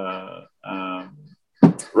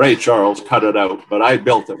Ray Charles cut it out, but I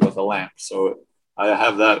built it with a lamp. So I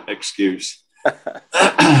have that excuse.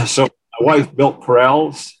 So my wife built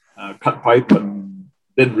corrals, cut pipe, and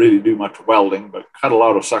didn't really do much welding, but cut a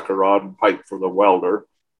lot of sucker rod and pipe for the welder.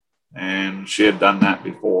 And she had done that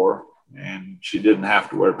before, and she didn't have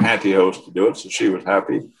to wear pantyhose to do it, so she was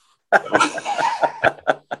happy.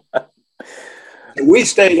 We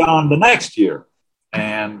stayed on the next year.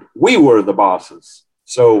 we were the bosses.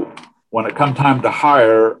 So when it come time to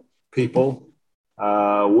hire people,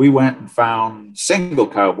 we went and found single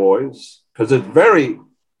cowboys, because it's very,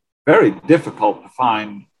 very difficult to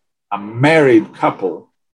find a married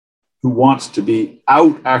couple who wants to be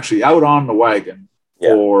actually out on the wagon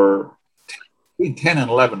for between 10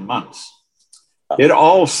 and 11 months. It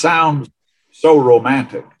all sounds so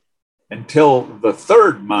romantic until the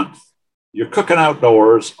third month. You're cooking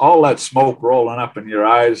outdoors, all that smoke rolling up in your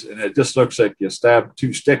eyes, and it just looks like you stabbed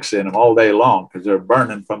 2 sticks in them all day long, because they're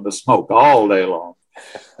burning from the smoke all day long.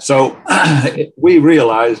 So we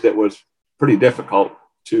realized it was pretty difficult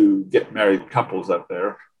to get married couples up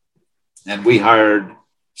there. And we hired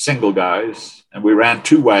single guys, and we ran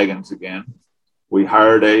 2 wagons again. We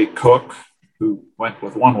hired a cook who went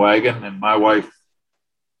with 1 wagon, and my wife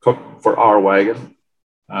cooked for our wagon.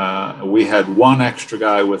 We had 1 extra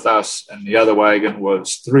guy with us, and the other wagon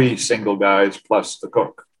was 3 single guys plus the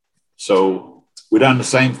cook. So we done the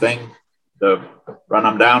same thing. Run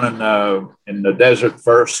them down in the desert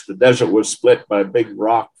first. The desert was split by a big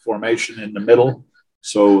rock formation in the middle.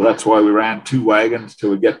 So that's why we ran 2 wagons till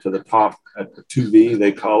we get to the top at the 2V,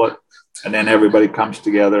 they call it. And then everybody comes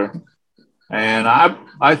together. And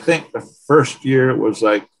I think the first year it was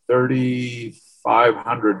like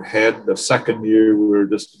 3,500 head. The second year we were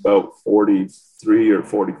just about 43 or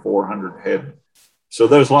 4,400 head. So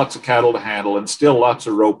there's lots of cattle to handle, and still lots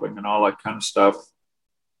of roping and all that kind of stuff.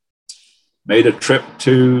 Made a trip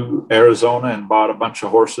to Arizona and bought a bunch of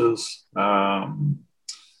horses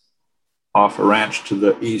off a ranch to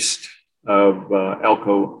the east of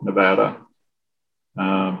Elko, Nevada.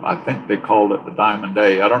 I think they called it the Diamond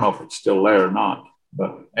A. I don't know if it's still there or not.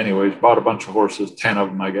 But anyways, bought a bunch of horses, 10 of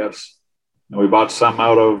them, I guess. And we bought some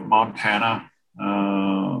out of Montana.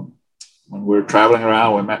 When we were traveling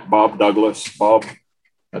around, we met Bob Douglas. Bob,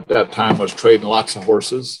 at that time, was trading lots of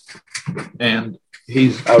horses. And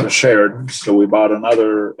he's out of Sheridan. So we bought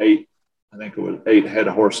another 8 head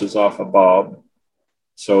of horses off of Bob.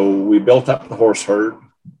 So we built up the horse herd,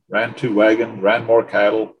 ran 2 wagons, ran more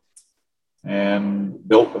cattle, and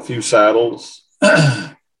built a few saddles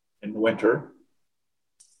in the winter.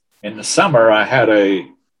 In the summer, I had a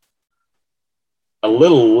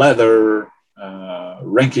little leather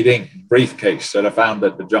rinky-dink briefcase that I found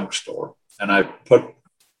at the junk store. And I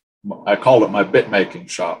called it my bit making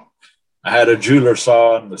shop. I had a jeweler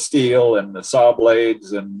saw and the steel and the saw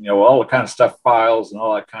blades and, all the kind of stuff, files and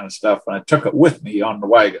all that kind of stuff. And I took it with me on the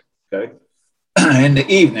wagon. Okay. In the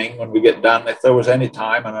evening, when we get done, if there was any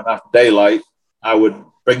time and enough daylight, I would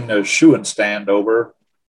bring the shoeing stand over.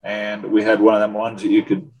 And we had one of them ones that you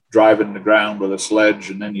could drive in the ground with a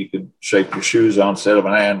sledge, and then you could shape your shoes on instead of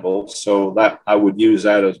an anvil. So that I would use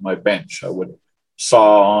that as my bench. I would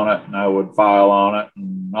saw on it and I would file on it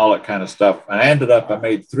and all that kind of stuff. And I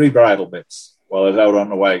made 3 bridle bits while I was out on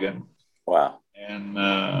the wagon. Wow. And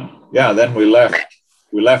then we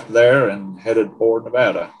left there and headed for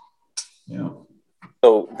Nevada.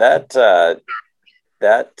 So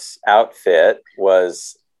that outfit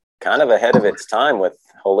was kind of ahead of its time with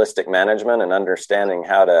holistic management and understanding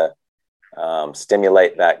how to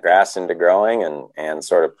stimulate that grass into growing and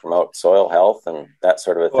sort of promote soil health and that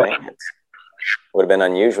sort of a thing. It would have been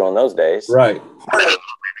unusual in those days. Right.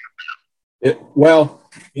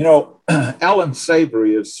 Alan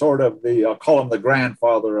Savory is sort of I'll call him the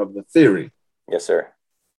grandfather of the theory. Yes, sir.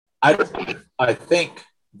 I think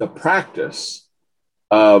the practice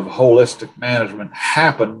of holistic management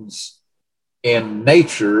happens in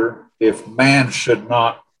nature if man should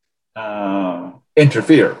not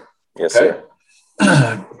interfere. Yes, okay?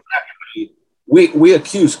 Sir. We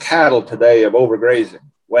accuse cattle today of overgrazing,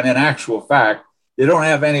 when in actual fact, they don't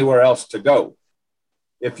have anywhere else to go.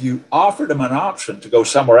 If you offered them an option to go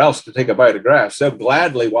somewhere else to take a bite of grass, they'll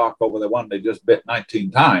gladly walk over the one they just bit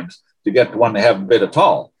 19 times to get the one they haven't bit at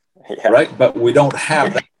all. Yeah. Right? But we don't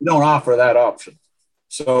have that. We don't offer that option.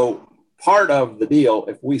 So part of the deal,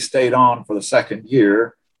 if we stayed on for the second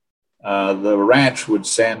year, the ranch would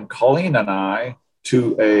send Colleen and I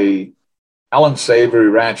to a Alan Savory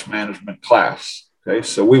ranch management class. Okay,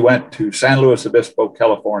 so we went to San Luis Obispo,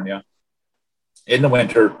 California in the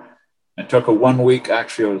winter and took a 1 week,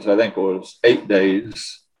 actually I think it was 8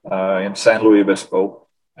 days in San Luis Obispo,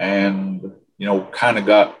 and, kind of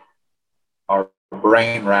got our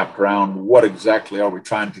brain wrapped around what exactly are we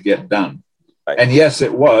trying to get done. Right. And yes, I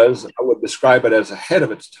would describe it as ahead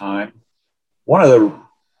of its time. When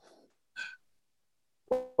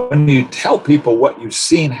you tell people what you've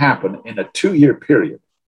seen happen in a 2-year period,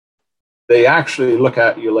 they actually look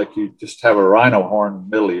at you like you just have a rhino horn in the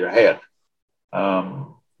middle of your head.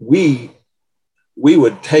 We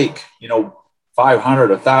would take, 500,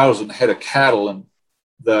 1,000 head of cattle, and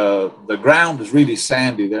the ground is really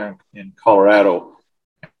sandy there in Colorado.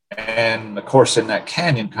 And of course, in that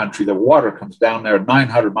canyon country, the water comes down there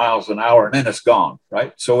 900 miles an hour and then it's gone,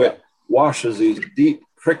 right? So it washes these deep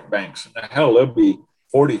creek banks, and the hell, they'll be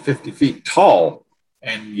 40, 50 feet tall,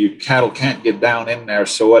 and you cattle can't get down in there.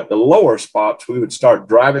 So at the lower spots, we would start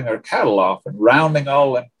driving our cattle off and rounding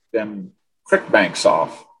all them creek banks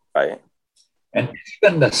off. Right. And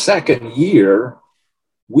even the second year,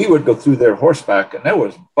 we would go through there horseback, and there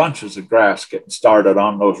was bunches of grass getting started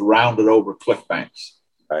on those rounded over cliff banks.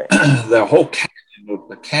 Right. The whole canyon,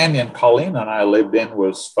 the canyon Colleen and I lived in,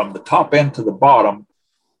 was from the top end to the bottom.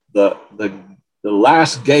 The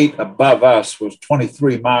last gate above us was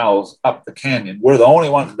 23 miles up the canyon. We're the only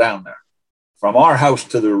ones down there. From our house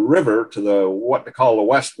to the river, to the what they call the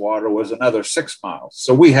Westwater, was another 6 miles.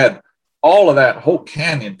 So we had all of that whole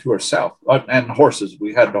canyon to ourselves, and horses.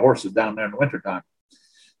 We had the horses down there in the wintertime.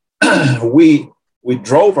 We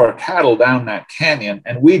drove our cattle down that canyon,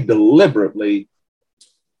 and we deliberately,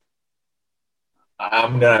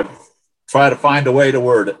 I'm going to try to find a way to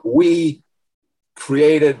word it, we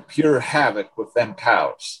created pure havoc with them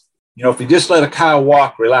cows. You know, if you just let a cow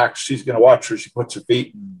walk, relax, she's going to watch her, she puts her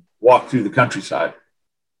feet and walk through the countryside.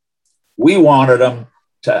 We wanted them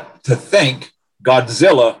to think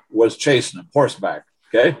Godzilla was chasing them horseback.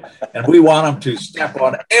 Okay. And we want them to step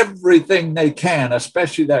on everything they can,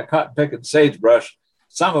 especially that cotton picking sagebrush.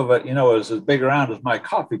 Some of it, you know, is as big around as my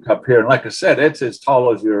coffee cup here. And like I said, it's as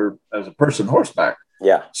tall as a person horseback.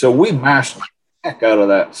 Yeah. So we mashed the heck out of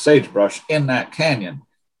that sagebrush in that canyon.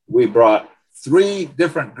 We brought 3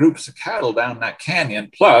 different groups of cattle down that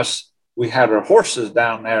canyon. Plus we had our horses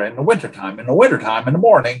down there in the wintertime. In the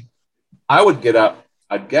morning, I would get up,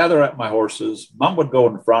 I'd gather up my horses. Mom would go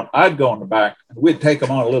in the front. I'd go in the back, and we'd take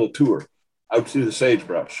them on a little tour out through the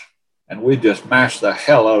sagebrush. And we'd just mash the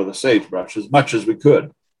hell out of the sagebrush as much as we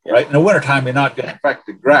could, right? In the wintertime, you're not going to affect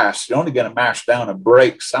the grass. You're only going to mash down and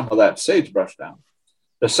break some of that sagebrush down.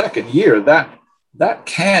 The second year, that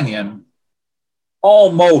canyon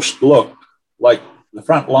almost looked like the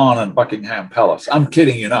front lawn in Buckingham Palace. I'm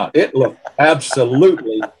kidding you not. It looked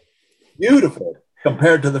absolutely beautiful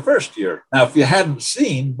compared to the first year. Now, if you hadn't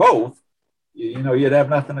seen both, you know, you'd have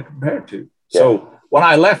nothing to compare to. Yeah. So when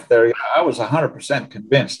I left there, I was 100%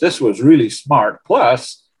 convinced this was really smart.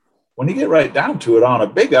 Plus, when you get right down to it, on a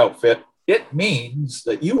big outfit, it means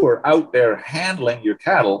that you were out there handling your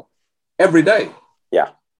cattle every day.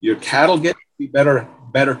 Yeah. Your cattle get to be better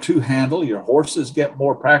to handle. Your horses get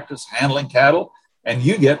more practice handling cattle, and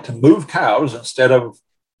you get to move cows instead of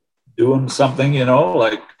doing something, you know,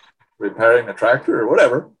 like repairing a tractor or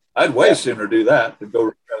whatever. I'd way sooner do that than go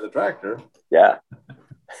repair the tractor. Yeah.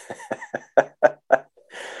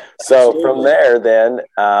 So from there, then,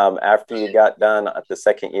 after you got done at the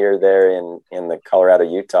second year there in the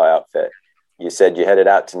Colorado-Utah outfit, you said you headed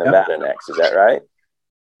out to Nevada next. Is that right?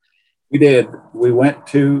 We did. We went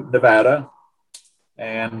to Nevada,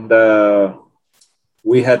 and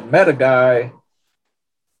we had met a guy,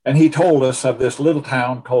 and he told us of this little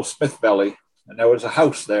town called Smith Valley, and there was a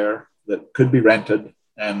house there that could be rented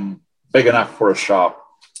and big enough for a shop.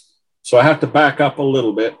 So I have to back up a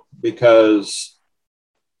little bit, because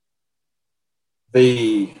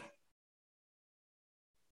I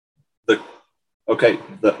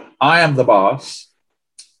am the boss.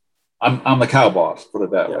 I'm the cow boss, put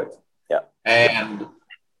it that way. Yeah. And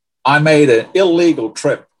I made an illegal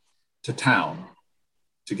trip to town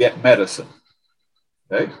to get medicine.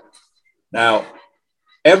 Okay. Now,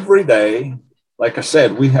 every day, like I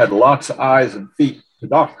said, we had lots of eyes and feet to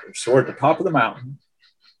doctors. So we're at the top of the mountain.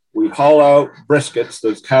 We haul out briskets,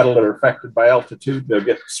 those cattle that are affected by altitude. They'll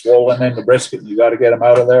get swollen in the brisket, and you got to get them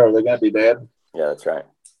out of there or they're going to be dead. Yeah, that's right.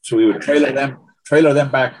 So we would trailer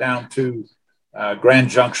them back down to Grand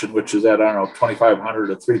Junction, which is at, I don't know, 2,500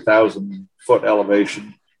 to 3,000 foot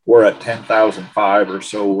elevation. We're at 10,005 or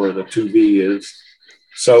so where the 2V is.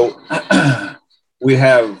 So we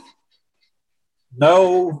have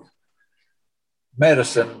no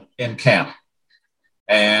medicine in camp.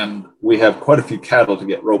 And we have quite a few cattle to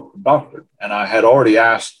get roped and doctored. And I had already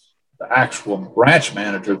asked the actual branch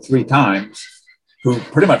manager 3 times, who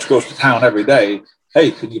pretty much goes to town every day,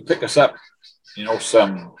 hey, can you pick us up, you know,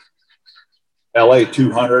 some LA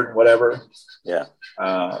 200, whatever. Yeah.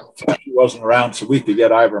 He wasn't around, so we could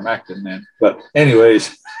get ivermectin then. But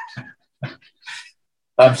anyways,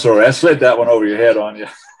 I'm sorry, I slid that one over your head on you.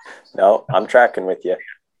 No, I'm tracking with you.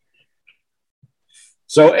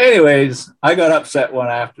 So anyways, I got upset one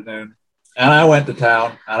afternoon, and I went to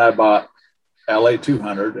town and I bought LA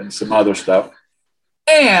 200 and some other stuff.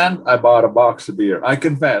 And I bought a box of beer. I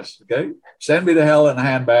confess, okay? Send me to hell in a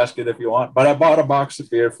handbasket if you want, but I bought a box of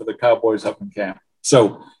beer for the cowboys up in camp.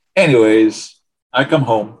 So anyways, I come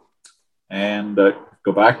home and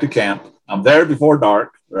go back to camp. I'm there before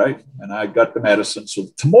dark, right? And I got the medicine. So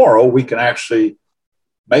tomorrow we can actually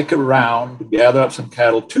make a round, gather up some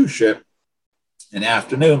cattle to ship. In the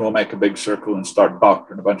afternoon, we'll make a big circle and start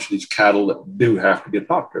doctoring a bunch of these cattle that do have to get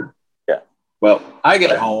doctored. Yeah. Well, I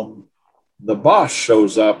get home. The boss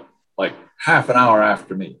shows up like half an hour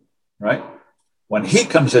after me, right? When he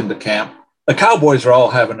comes into camp, the cowboys are all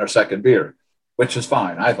having their second beer, which is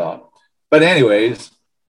fine, I thought. But anyways,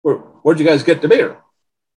 where'd you guys get the beer?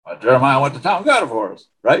 Jeremiah went to town and got it for us,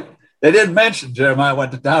 right? They didn't mention Jeremiah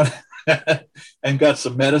went to town and got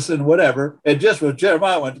some medicine, whatever. It just was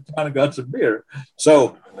Jeremiah went to town and got some beer.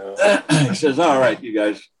 So he says, all right, you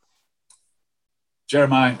guys,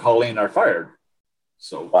 Jeremiah and Colleen are fired.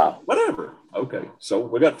 So whatever. Okay. So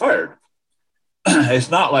we got fired. It's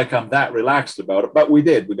not like I'm that relaxed about it, but we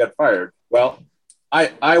did. We got fired. Well,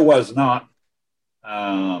 I was not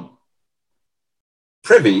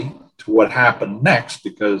privy to what happened next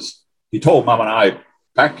because he told Mom and I,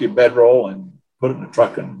 pack your bedroll and put it in the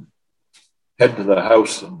truck and head to the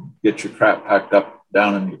house and get your crap packed up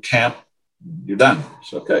down in your camp. You're done.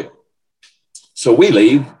 It's okay. So we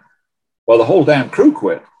leave. Well, the whole damn crew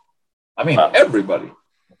quit. I mean, everybody.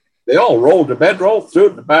 They all rolled their bedroll, threw it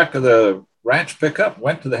in the back of the ranch pickup,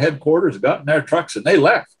 went to the headquarters, got in their trucks, and they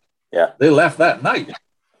left. Yeah. They left that night.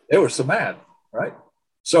 They were so mad, right?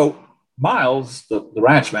 So Miles, the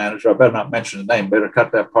ranch manager, I better not mention his name, better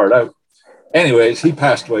cut that part out. Anyways, he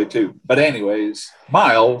passed away too. But anyways,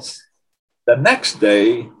 Miles, the next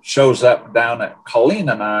day, shows up down at Colleen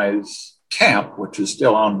and I's camp, which is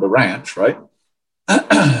still on the ranch, right?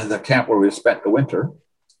 The camp where we spent the winter.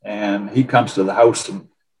 And he comes to the house and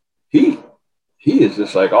he is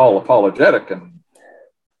just like all apologetic. And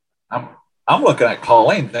I'm looking at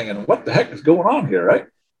Colleen thinking, what the heck is going on here, right?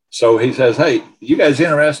 So he says, hey, you guys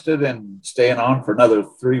interested in staying on for another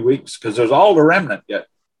 3 weeks? Because there's all the remnant yet.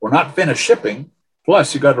 We're not finished shipping.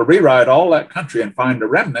 Plus, you got to reride all that country and find the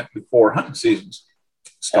remnant before hunting season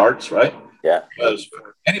starts, right? Yeah. Because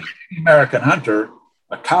for any American hunter,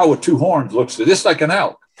 a cow with two horns looks just like an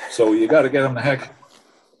elk. So you got to get them the heck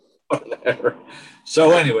out of there.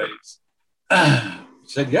 So anyways,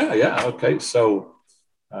 said, yeah, okay. So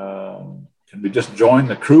can we just join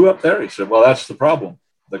the crew up there? He said, well, that's the problem.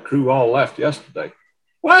 The crew all left yesterday.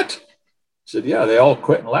 What? I said, yeah, they all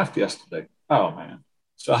quit and left yesterday. Oh, man.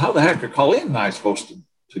 So how the heck are Colleen and I supposed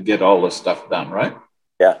to get all this stuff done, right?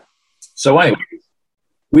 Yeah. So anyway,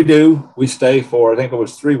 we stay for, I think it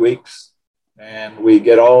was 3 weeks, and we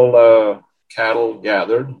get all the cattle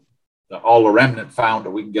gathered, all the remnant found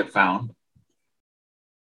that we can get found.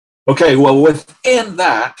 Okay, well, within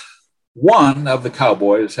that, one of the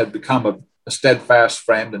cowboys had become a steadfast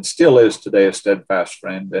friend and still is today a steadfast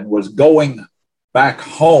friend and was going back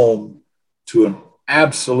home to an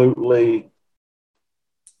absolutely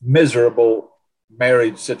miserable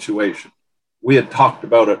marriage situation. We had talked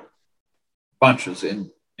about it bunches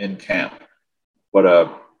in camp. What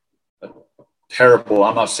a terrible,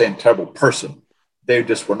 I'm not saying terrible person. They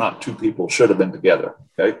just were not two people should have been together.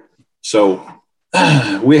 Okay. So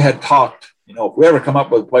we had talked, if we ever come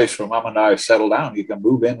up with a place where Mom and I settle down, you can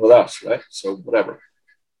move in with us, right? So whatever.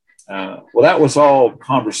 Well, that was all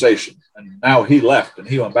conversation. And now he left and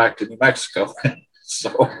he went back to New Mexico.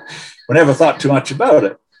 So we never thought too much about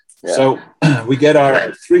it. Yeah. So we get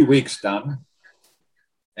our 3 weeks done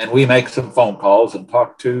and we make some phone calls and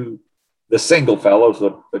talk to the single fellows,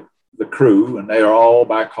 the crew, and they are all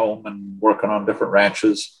back home and working on different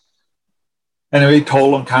ranches. And we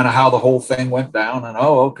told them kind of how the whole thing went down and,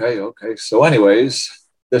 okay. So anyways,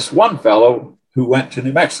 this one fellow who went to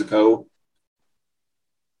New Mexico,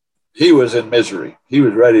 he was in misery. He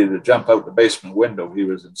was ready to jump out the basement window. He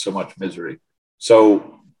was in so much misery.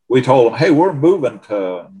 So we told him, hey, we're moving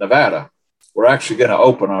to Nevada. We're actually going to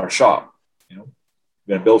open our shop.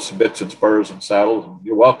 We're going to build some bits and spurs and saddles, and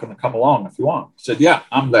you're welcome to come along if you want. I said, yeah,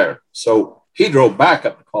 I'm there. So he drove back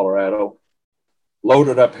up to Colorado,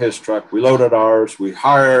 loaded up his truck. We loaded ours. We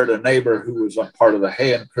hired a neighbor who was a part of the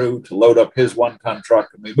haying crew to load up his 1-ton truck,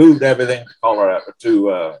 and we moved everything to Colorado,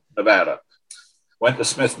 to Nevada. Went to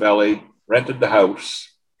Smith Valley, rented the house.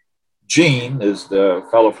 Gene is the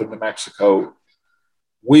fellow from New Mexico.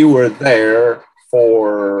 We were there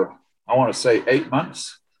for, I want to say, 8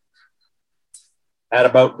 months. At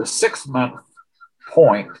about the 6th month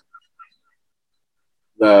point,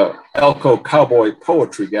 the Elko Cowboy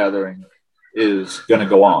Poetry Gathering is going to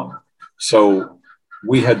go on. So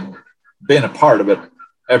we had been a part of it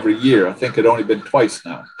every year. I think it only been twice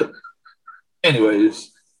now.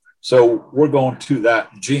 Anyways, so we're going to that.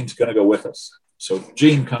 Gene's going to go with us. So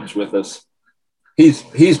Gene comes with us.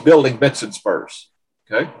 He's building bits and spurs,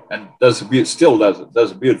 okay, and does a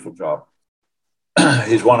beautiful job.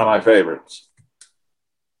 He's one of my favorites.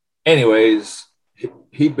 Anyways,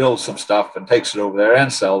 he builds some stuff and takes it over there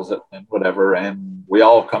and sells it and whatever. And we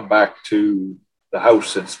all come back to the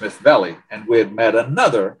house in Smith Valley, and we had met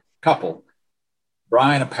another couple,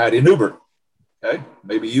 Brian and Patty Newbert. Okay,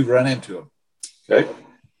 maybe you've run into them. Okay,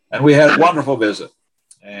 and we had a wonderful visit.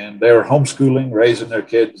 And they were homeschooling, raising their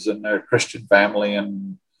kids in their Christian family.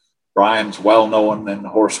 And Brian's well known in the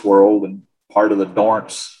horse world and part of the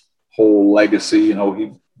Dorrance whole legacy. You know,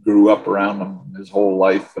 he grew up around them his whole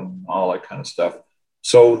life and all that kind of stuff.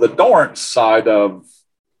 So the Dorrance side of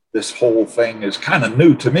this whole thing is kind of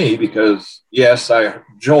new to me because, yes,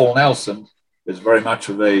 Joel Nelson is very much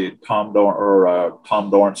of a Tom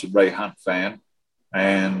Dorrance and Ray Hunt fan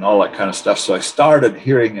and all that kind of stuff. So I started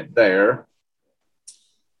hearing it there.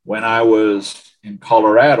 When I was in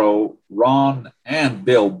Colorado, Ron and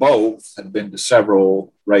Bill both had been to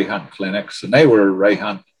several Ray Hunt clinics, and they were Ray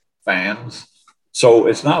Hunt fans. So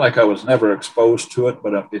it's not like I was never exposed to it,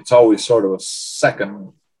 but it's always sort of a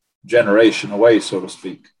second generation away, so to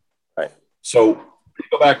speak. Right. So we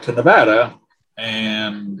go back to Nevada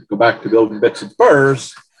and go back to building bits and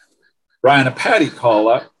spurs. Brian and Patty call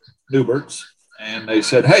up Newbert's, and they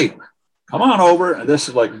said, hey, come on over. And this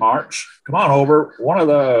is like March. Come on over. One of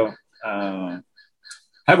the,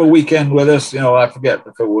 have a weekend with us. You know, I forget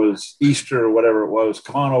if it was Easter or whatever it was.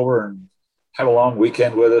 Come on over and have a long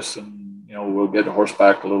weekend with us. And, you know, we'll get to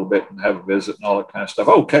horseback a little bit and have a visit and all that kind of stuff.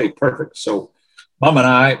 Okay, perfect. So Mom and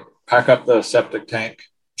I pack up the septic tank.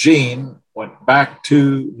 Gene went back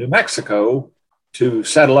to New Mexico to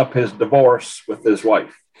settle up his divorce with his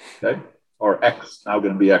wife. Okay. Or now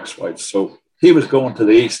going to be ex-wife. So he was going to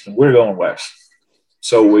the east and we're going west.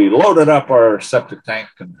 So we loaded up our septic tank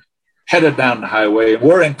and headed down the highway.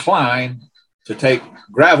 We're inclined to take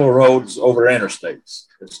gravel roads over interstates.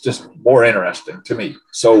 It's just more interesting to me.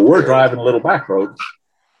 So we're driving a little back road.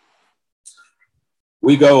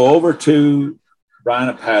 We go over to Brian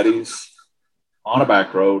and Patty's on a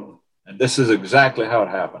back road. And this is exactly how it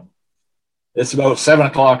happened. It's about 7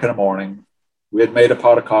 o'clock in the morning. We had made a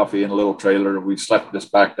pot of coffee in a little trailer. We slept this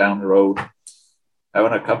back down the road,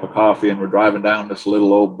 having a cup of coffee, and we're driving down this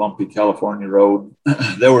little old bumpy California road.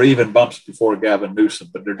 There were even bumps before Gavin Newsom,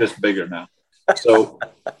 but they're just bigger now. So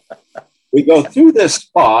we go through this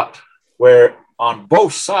spot where on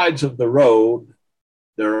both sides of the road,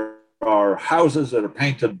 there are houses that are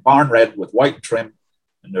painted barn red with white trim,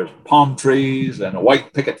 and there's palm trees and a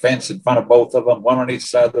white picket fence in front of both of them, one on each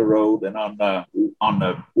side of the road. And on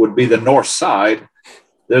the would be the north side,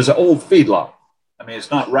 there's an old feedlot. I mean,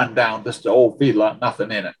 it's not run down, just an old feedlot,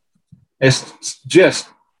 nothing in it. It's just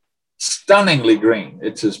stunningly green.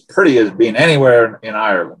 It's as pretty as being anywhere in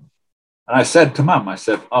Ireland. And I said to Mom, I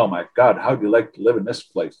said, oh my God, how'd you like to live in this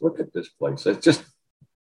place? Look at this place. It's just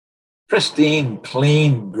pristine,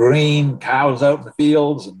 clean, green, cows out in the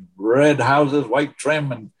fields and red houses, white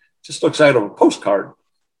trim, and just looks out of a postcard.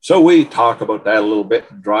 So we talk about that a little bit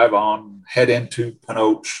and drive on, head into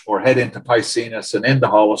Pinoche or head into Piscinus and into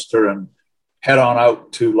Hollister and head on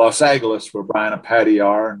out to Los Angeles where Brian and Patty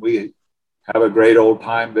are. And we have a great old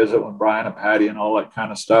time visit with Brian and Patty and all that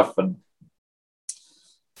kind of stuff. And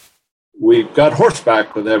we got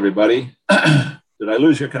horseback with everybody. Did I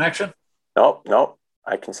lose your connection? No,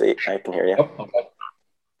 I can hear you. Oh,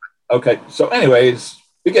 okay. So anyways,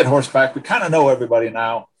 we get horseback. We kind of know everybody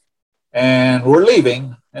now. And we're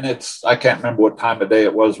leaving. And I can't remember what time of day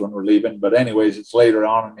it was when we're leaving. But anyways, it's later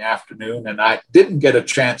on in the afternoon. And I didn't get a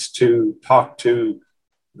chance to talk to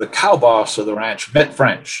the cow boss of the ranch, Mitt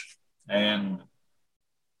French. And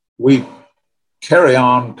we carry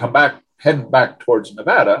on, heading back towards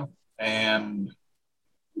Nevada. And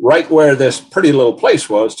right where this pretty little place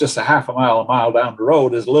was, just a mile down the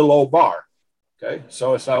road, is a little old bar. Okay.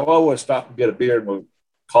 So I thought, well, we'll stop and get a beer and we'll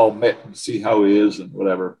call Mitt and see how he is and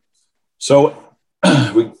whatever. So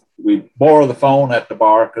we borrow the phone at the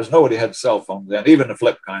bar because nobody had cell phones then, even the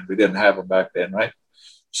flip kind. We didn't have them back then, right?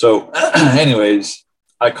 So anyways,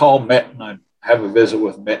 I call Mitt and I have a visit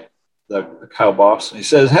with Mitt, the cow boss. And he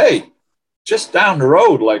says, hey, just down the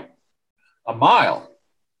road, like a mile,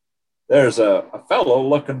 there's a fellow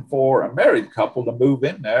looking for a married couple to move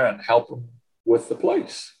in there and help them with the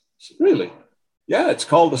place. I said, really? Yeah, it's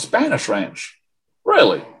called the Spanish Ranch.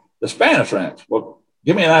 Really? The Spanish Ranch? Well,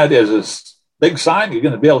 give me an idea. Is this big sign? You're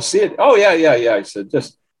going to be able to see it? Oh, yeah. I said,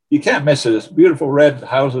 just you can't miss it. It's beautiful red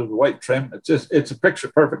houses with white trim. It's a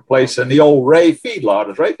picture perfect place. And the old Ray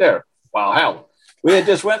feedlot is right there. Wow, hell. We had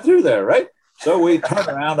just went through there, right? So we turn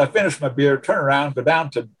around. I finish my beer, turn around, go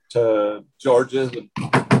down to George's and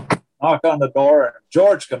knock on the door. And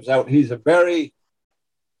George comes out. He's a very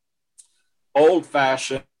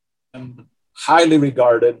old-fashioned, highly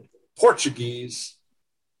regarded Portuguese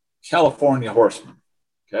California horseman.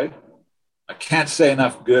 Okay. I can't say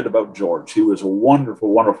enough good about George. He was a wonderful,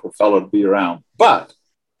 wonderful fellow to be around. But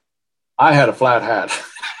I had a flat hat.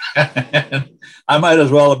 I might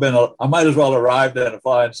as well arrived at a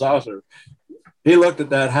flying saucer. He looked at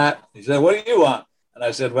that hat. He said, "What do you want?" And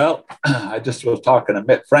I said, "Well, I just was talking to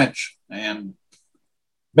Mitt French, and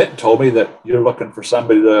Mitt told me that you're looking for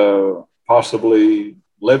somebody to possibly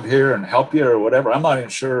live here and help you or whatever. I'm not even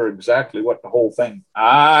sure exactly what the whole thing.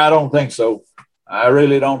 I don't think so. I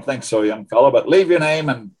really don't think so, young fellow, but leave your name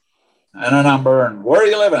and a number and where are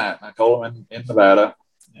you living at?" And I told him in Nevada.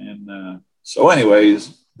 And so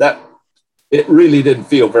anyways, it really didn't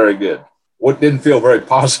feel very good. What didn't feel very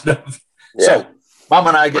positive. Yeah. So Mom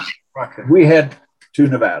and I we head to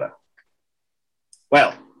Nevada.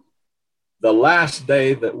 Well, the last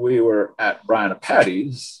day that we were at Brian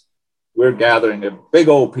Patty's, we're gathering a big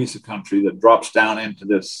old piece of country that drops down into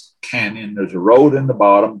this canyon. There's a road in the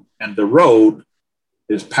bottom, and the road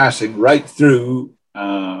is passing right through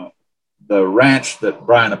the ranch that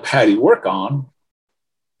Brian and Patty work on.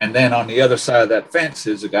 And then on the other side of that fence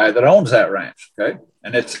is a guy that owns that ranch, okay?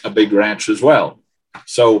 And it's a big ranch as well.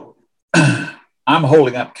 So I'm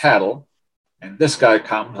holding up cattle, and this guy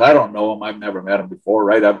comes. I don't know him. I've never met him before,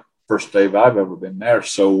 right? First day I've ever been there.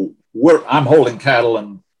 So I'm holding cattle,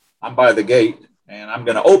 and I'm by the gate, and I'm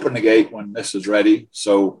going to open the gate when this is ready.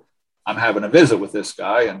 So I'm having a visit with this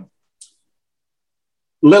guy, and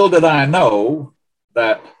little did I know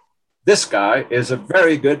that this guy is a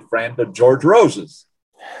very good friend of George Rose's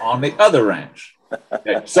on the other ranch.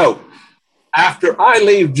 Okay, so after I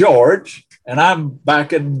leave George and I'm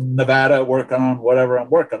back in Nevada working on whatever I'm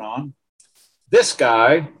working on, this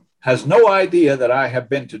guy has no idea that I have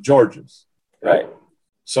been to George's. Right.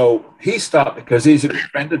 So he stopped because he's a good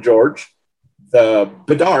friend of George. The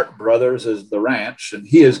Bedart brothers is the ranch, and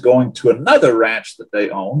he is going to another ranch that they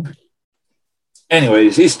own.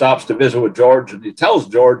 Anyways, he stops to visit with George, and he tells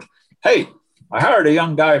George, "Hey, I hired a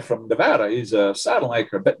young guy from Nevada. He's a saddle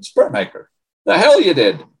maker, bit and spur maker." "The hell you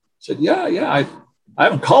did?" I said, Yeah. I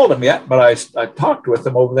haven't called him yet, but I talked with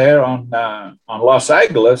him over there on Los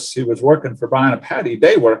Angeles. He was working for Brian and Patty,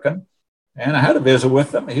 day working, and I had a visit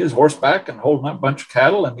with him. He was horseback and holding up a bunch of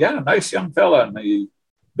cattle, and nice young fella, and he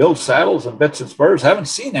builds saddles and bits and spurs. Haven't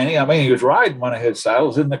seen any. I mean, he was riding one of his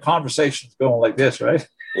saddles, and the conversation's going like this, right?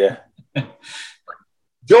 Yeah.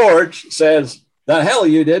 George says, "The hell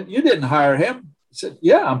you did? You didn't hire him." He said,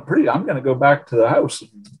 "Yeah, I'm going to go back to the house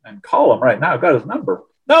and call him right now. I've got his number."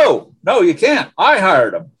 No, you can't. I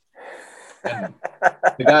hired him. And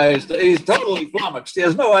the guy he's totally flummoxed. He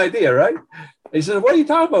has no idea, right? He said, "What are you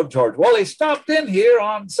talking about, George?" "Well, he stopped in here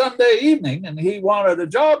on Sunday evening and he wanted a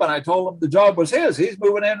job, and I told him the job was his. He's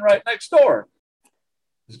moving in right next door."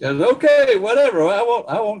 He goes, "Okay, whatever. I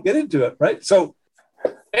won't get into it," right? So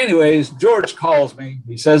anyways, George calls me.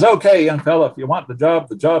 He says, "Okay, young fella, if you want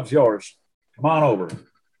the job's yours. Come on over."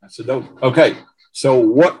 I said, "Okay, so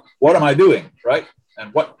what am I doing, right?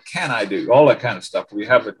 And what can I do?" All that kind of stuff. We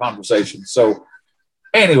have the conversation. So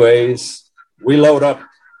anyways, we load up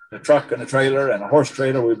the truck and a trailer and a horse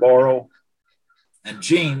trailer we borrow, and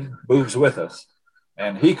Gene moves with us,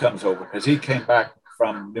 and he comes over because he came back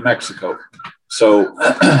from New Mexico. So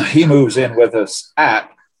he moves in with us at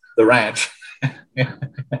the ranch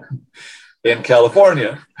in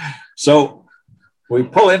California. So we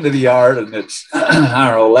pull into the yard, and it's,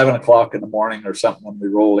 11 o'clock in the morning or something when we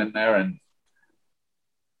roll in there. And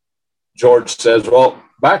George says, "Well,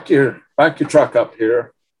 back your truck up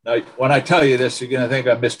here." Now, when I tell you this, you're going to think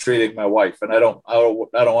I'm mistreating my wife, and I don't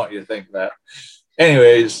want you to think that.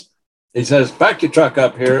 Anyways, he says, "Back your truck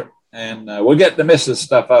up here, and we'll get the missus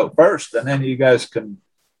stuff out first, and then you guys can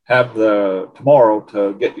have tomorrow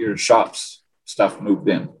to get your shop's stuff moved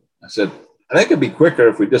in." I said, "I think it'd be quicker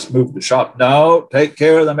if we just moved the shop." "No, take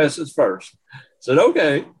care of the missus first." I said,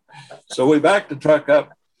 "Okay." So we backed the truck up.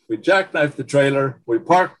 We jackknifed the trailer. We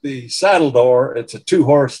parked the saddle door. It's a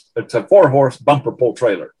 4-horse bumper pull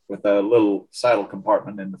trailer with a little saddle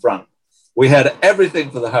compartment in the front. We had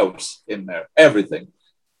everything for the house in there, everything.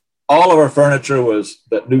 All of our furniture was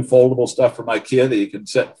that new foldable stuff from IKEA that you can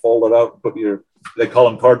sit, fold it out, put they call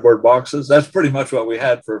them cardboard boxes. That's pretty much what we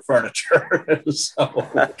had for furniture. So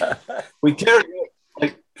we carried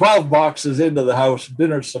like 12 boxes into the house,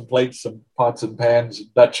 dinner, some plates, some pots and pans,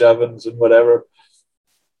 Dutch ovens and whatever.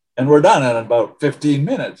 And we're done in about 15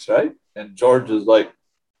 minutes, right? And George is like,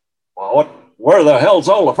 well, where the hell's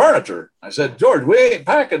all the furniture? I said, George, we ain't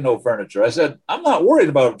packing no furniture. I said, I'm not worried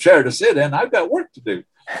about a chair to sit in. I've got work to do.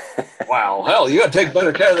 Wow, hell, you got to take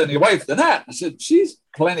better care than your wife than that. I said, she's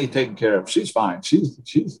plenty taken care of. She's fine.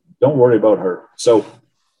 She's don't worry about her. So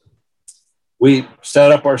we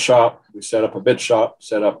set up our shop. We set up a bit shop,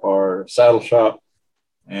 set up our saddle shop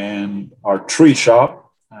and our tree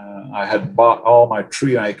shop. I had bought all my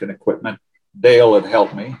tree making equipment. Dale had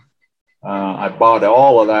helped me. I bought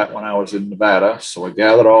all of that when I was in Nevada. So I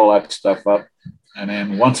gathered all that stuff up. And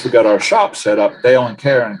then once we got our shop set up, Dale and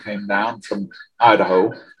Karen came down from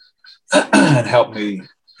Idaho and helped me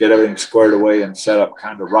get everything squared away and set up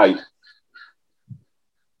kind of right.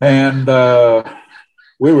 And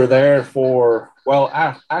we were there for, well,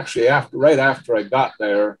 actually, right after I got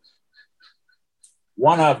there,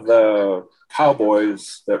 one of the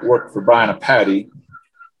cowboys that worked for Brian and Patty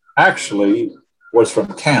actually was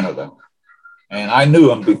from Canada. And I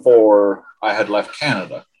knew him before I had left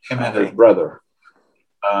Canada, him and his brother.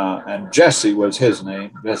 And Jesse was his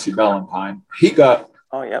name, Jesse Valentine. He's a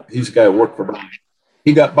guy who worked for Brian.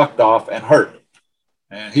 He got bucked off and hurt,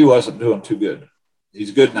 and he wasn't doing too good.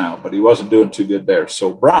 He's good now, but he wasn't doing too good there.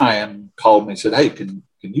 So Brian called me and said, hey, can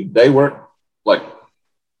you day work like,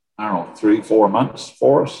 I don't know, 3-4 months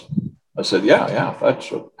for us? I said, yeah, that's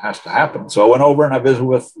what has to happen. So I went over and I visited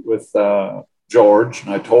with George,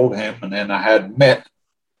 and I told him, and then I had Mitt.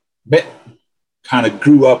 Mitt kind of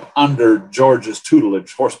grew up under George's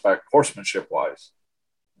tutelage, horsemanship wise.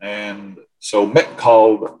 And so Mitt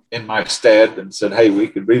called in my stead and said, hey, we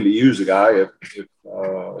could really use a guy if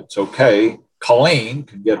it's okay. Colleen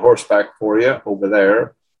can get horseback for you over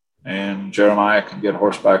there, and Jeremiah can get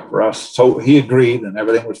horseback for us. So he agreed, and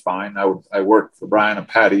everything was fine. I worked for Brian and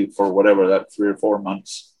Patty for whatever, that 3 or 4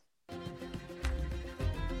 months.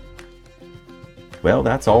 Well,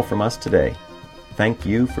 that's all from us today. Thank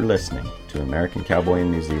you for listening to American Cowboy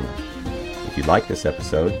in New Zealand. If you like this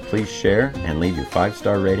episode, please share and leave your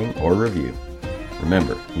 5-star rating or review.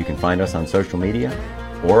 Remember, you can find us on social media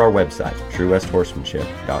or our website,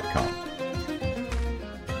 truewesthorsemanship.com.